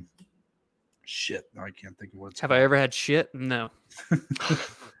shit? No, I can't think of what it's Have called. I ever had shit? No.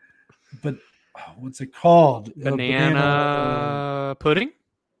 But what's it called? Banana pudding?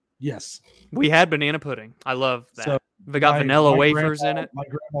 Yes. We had banana pudding. I love that. So They got vanilla wafers in it. My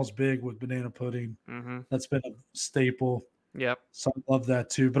grandma's big with banana pudding. Mm-hmm. That's been a staple. Yep. So I love that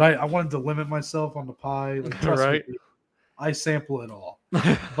too. But I wanted to limit myself on the pie. Like, trust Right. me, I sample it all.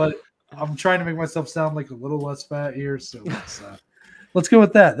 But I'm trying to make myself sound like a little less fat here. So let's go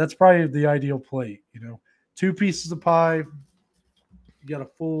with that. That's probably the ideal plate. 2 pieces of pie. You got a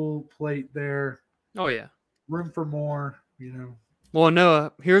full plate there. Oh yeah. Room for more. Well,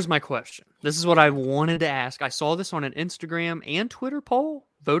 Noah, here's my question. This is what I wanted to ask. I saw this on an Instagram and Twitter poll.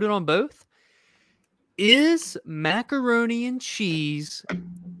 Voted on both. Is macaroni and cheese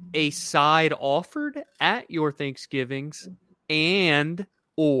a side offered at your Thanksgivings, and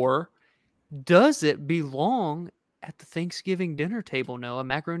or does it belong at the Thanksgiving dinner table, Noah?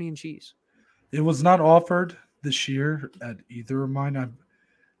 Macaroni and cheese. It was not offered this year at either of mine.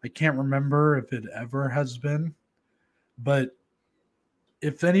 I can't remember if it ever has been, but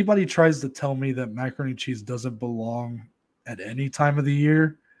if anybody tries to tell me that macaroni and cheese doesn't belong at any time of the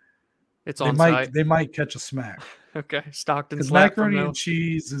year, It's on site. They might catch a smack. Okay, Stockton Because slap macaroni from and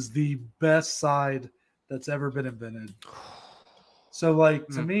cheese is the best side that's ever been invented. So,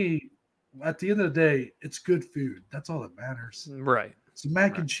 to me, at the end of the day, it's good food. That's all that matters. Right. So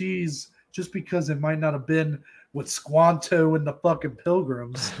mac and cheese, just because it might not have been with Squanto and the fucking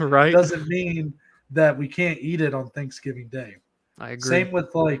Pilgrims, Right. doesn't mean that we can't eat it on Thanksgiving Day. I agree. Same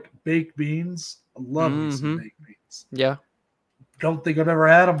with baked beans. I love me some baked beans. Yeah. Don't think I've ever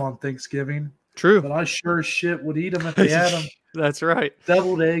had them on Thanksgiving. True. But I sure as shit would eat them if they had them. That's right.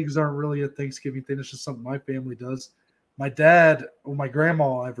 Deviled eggs aren't really a Thanksgiving thing. It's just something my family does. My dad, or my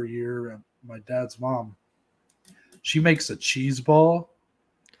grandma every year, my dad's mom, she makes a cheese ball.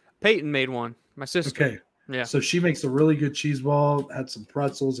 Peyton made one. My sister. Okay. Yeah. So she makes a really good cheese ball, had some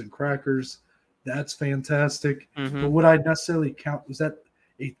pretzels and crackers. That's fantastic. Mm-hmm. But would I necessarily count? Was that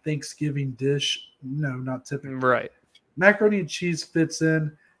a Thanksgiving dish? No, not typically. Right. Macaroni and cheese fits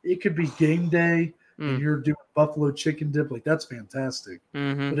in. It could be game day and you're doing buffalo chicken dip. That's fantastic.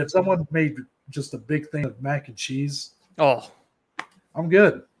 Mm-hmm. But if someone made just a big thing of mac and cheese, I'm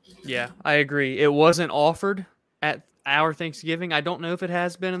good. Yeah, I agree. It wasn't offered at our Thanksgiving. I don't know if it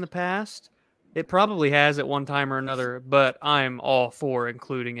has been in the past. It probably has at one time or another, but I'm all for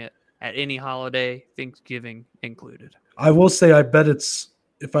including it at any holiday, Thanksgiving included. I will say, I bet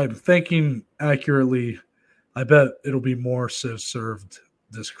if I'm thinking accurately, I bet it'll be more so served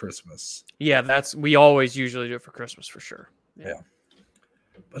this Christmas. Yeah, we always usually do it for Christmas for sure. Yeah.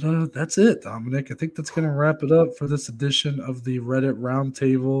 But that's it, Dominic. I think that's going to wrap it up for this edition of the Reddit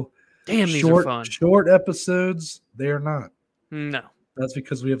Roundtable. Damn, these are fun. Short episodes, they are not. No. That's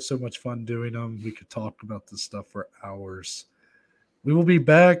because we have so much fun doing them. We could talk about this stuff for hours. We will be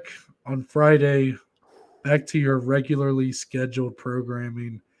back on Friday, back to your regularly scheduled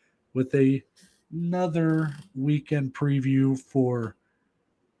programming with another weekend preview for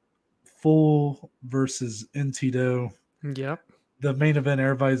Full versus Intito. Yep. The main event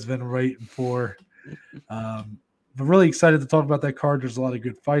everybody's been waiting for. But really excited to talk about that card. There's a lot of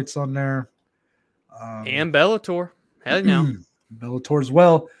good fights on there. And Bellator. Hell no. Bellator as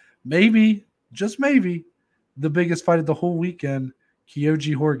well. Maybe, just maybe, the biggest fight of the whole weekend.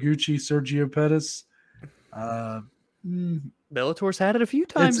 Kyoji Horiguchi, Sergio Pettis. Bellator's had it a few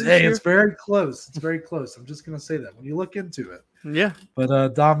times this year. It's very close. It's very close. I'm just going to say that when you look into it. Yeah.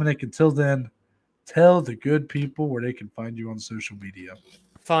 But Dominic, until then, tell the good people where they can find you on social media.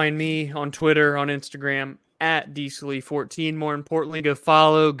 Find me on Twitter, on Instagram, at DCLE14. More importantly, go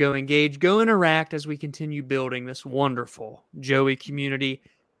follow, go engage, go interact as we continue building this wonderful Joey community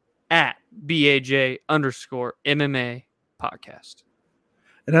at BAJ_MMA podcast.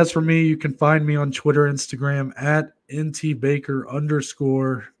 And as for me, you can find me on Twitter, Instagram at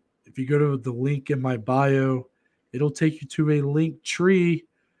ntbaker_. If you go to the link in my bio, it'll take you to a link tree,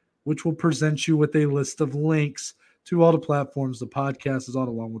 which will present you with a list of links to all the platforms the podcast is on,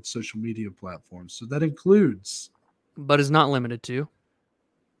 along with social media platforms. So that includes, but is not limited to,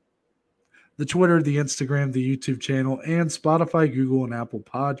 the Twitter, the Instagram, the YouTube channel, and Spotify, Google, and Apple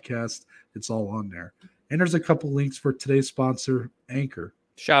Podcasts. It's all on there. And there's a couple links for today's sponsor, Anchor.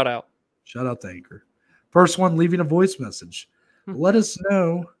 Shout out. Shout out to Anchor. First one, leaving a voice message. Let us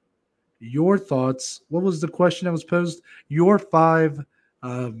know your thoughts. What was the question that was posed? Your 5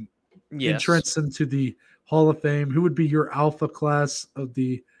 entrants into the Hall of Fame. Who would be your alpha class of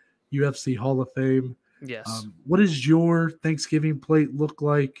the UFC Hall of Fame? Yes. What does your Thanksgiving plate look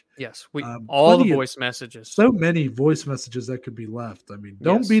like? Yes. All the voice messages. So many voice messages that could be left. I mean,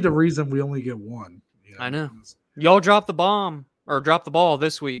 don't be the reason we only get one. You know? I know. Y'all dropped the bomb or dropped the ball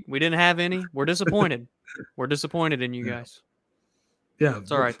this week. We didn't have any. We're disappointed. We're disappointed in you guys. Yeah.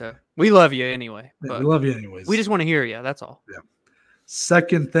 It's all right, though. We love you anyway. Yeah, we love you anyways. We just want to hear you. That's all. Yeah.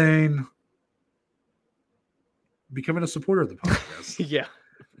 Second thing, becoming a supporter of the podcast. Yeah.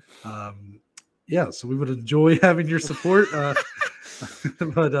 Yeah, so we would enjoy having your support.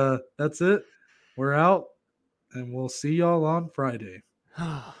 But that's it. We're out, and we'll see y'all on Friday.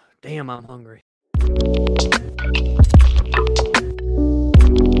 Damn, I'm hungry.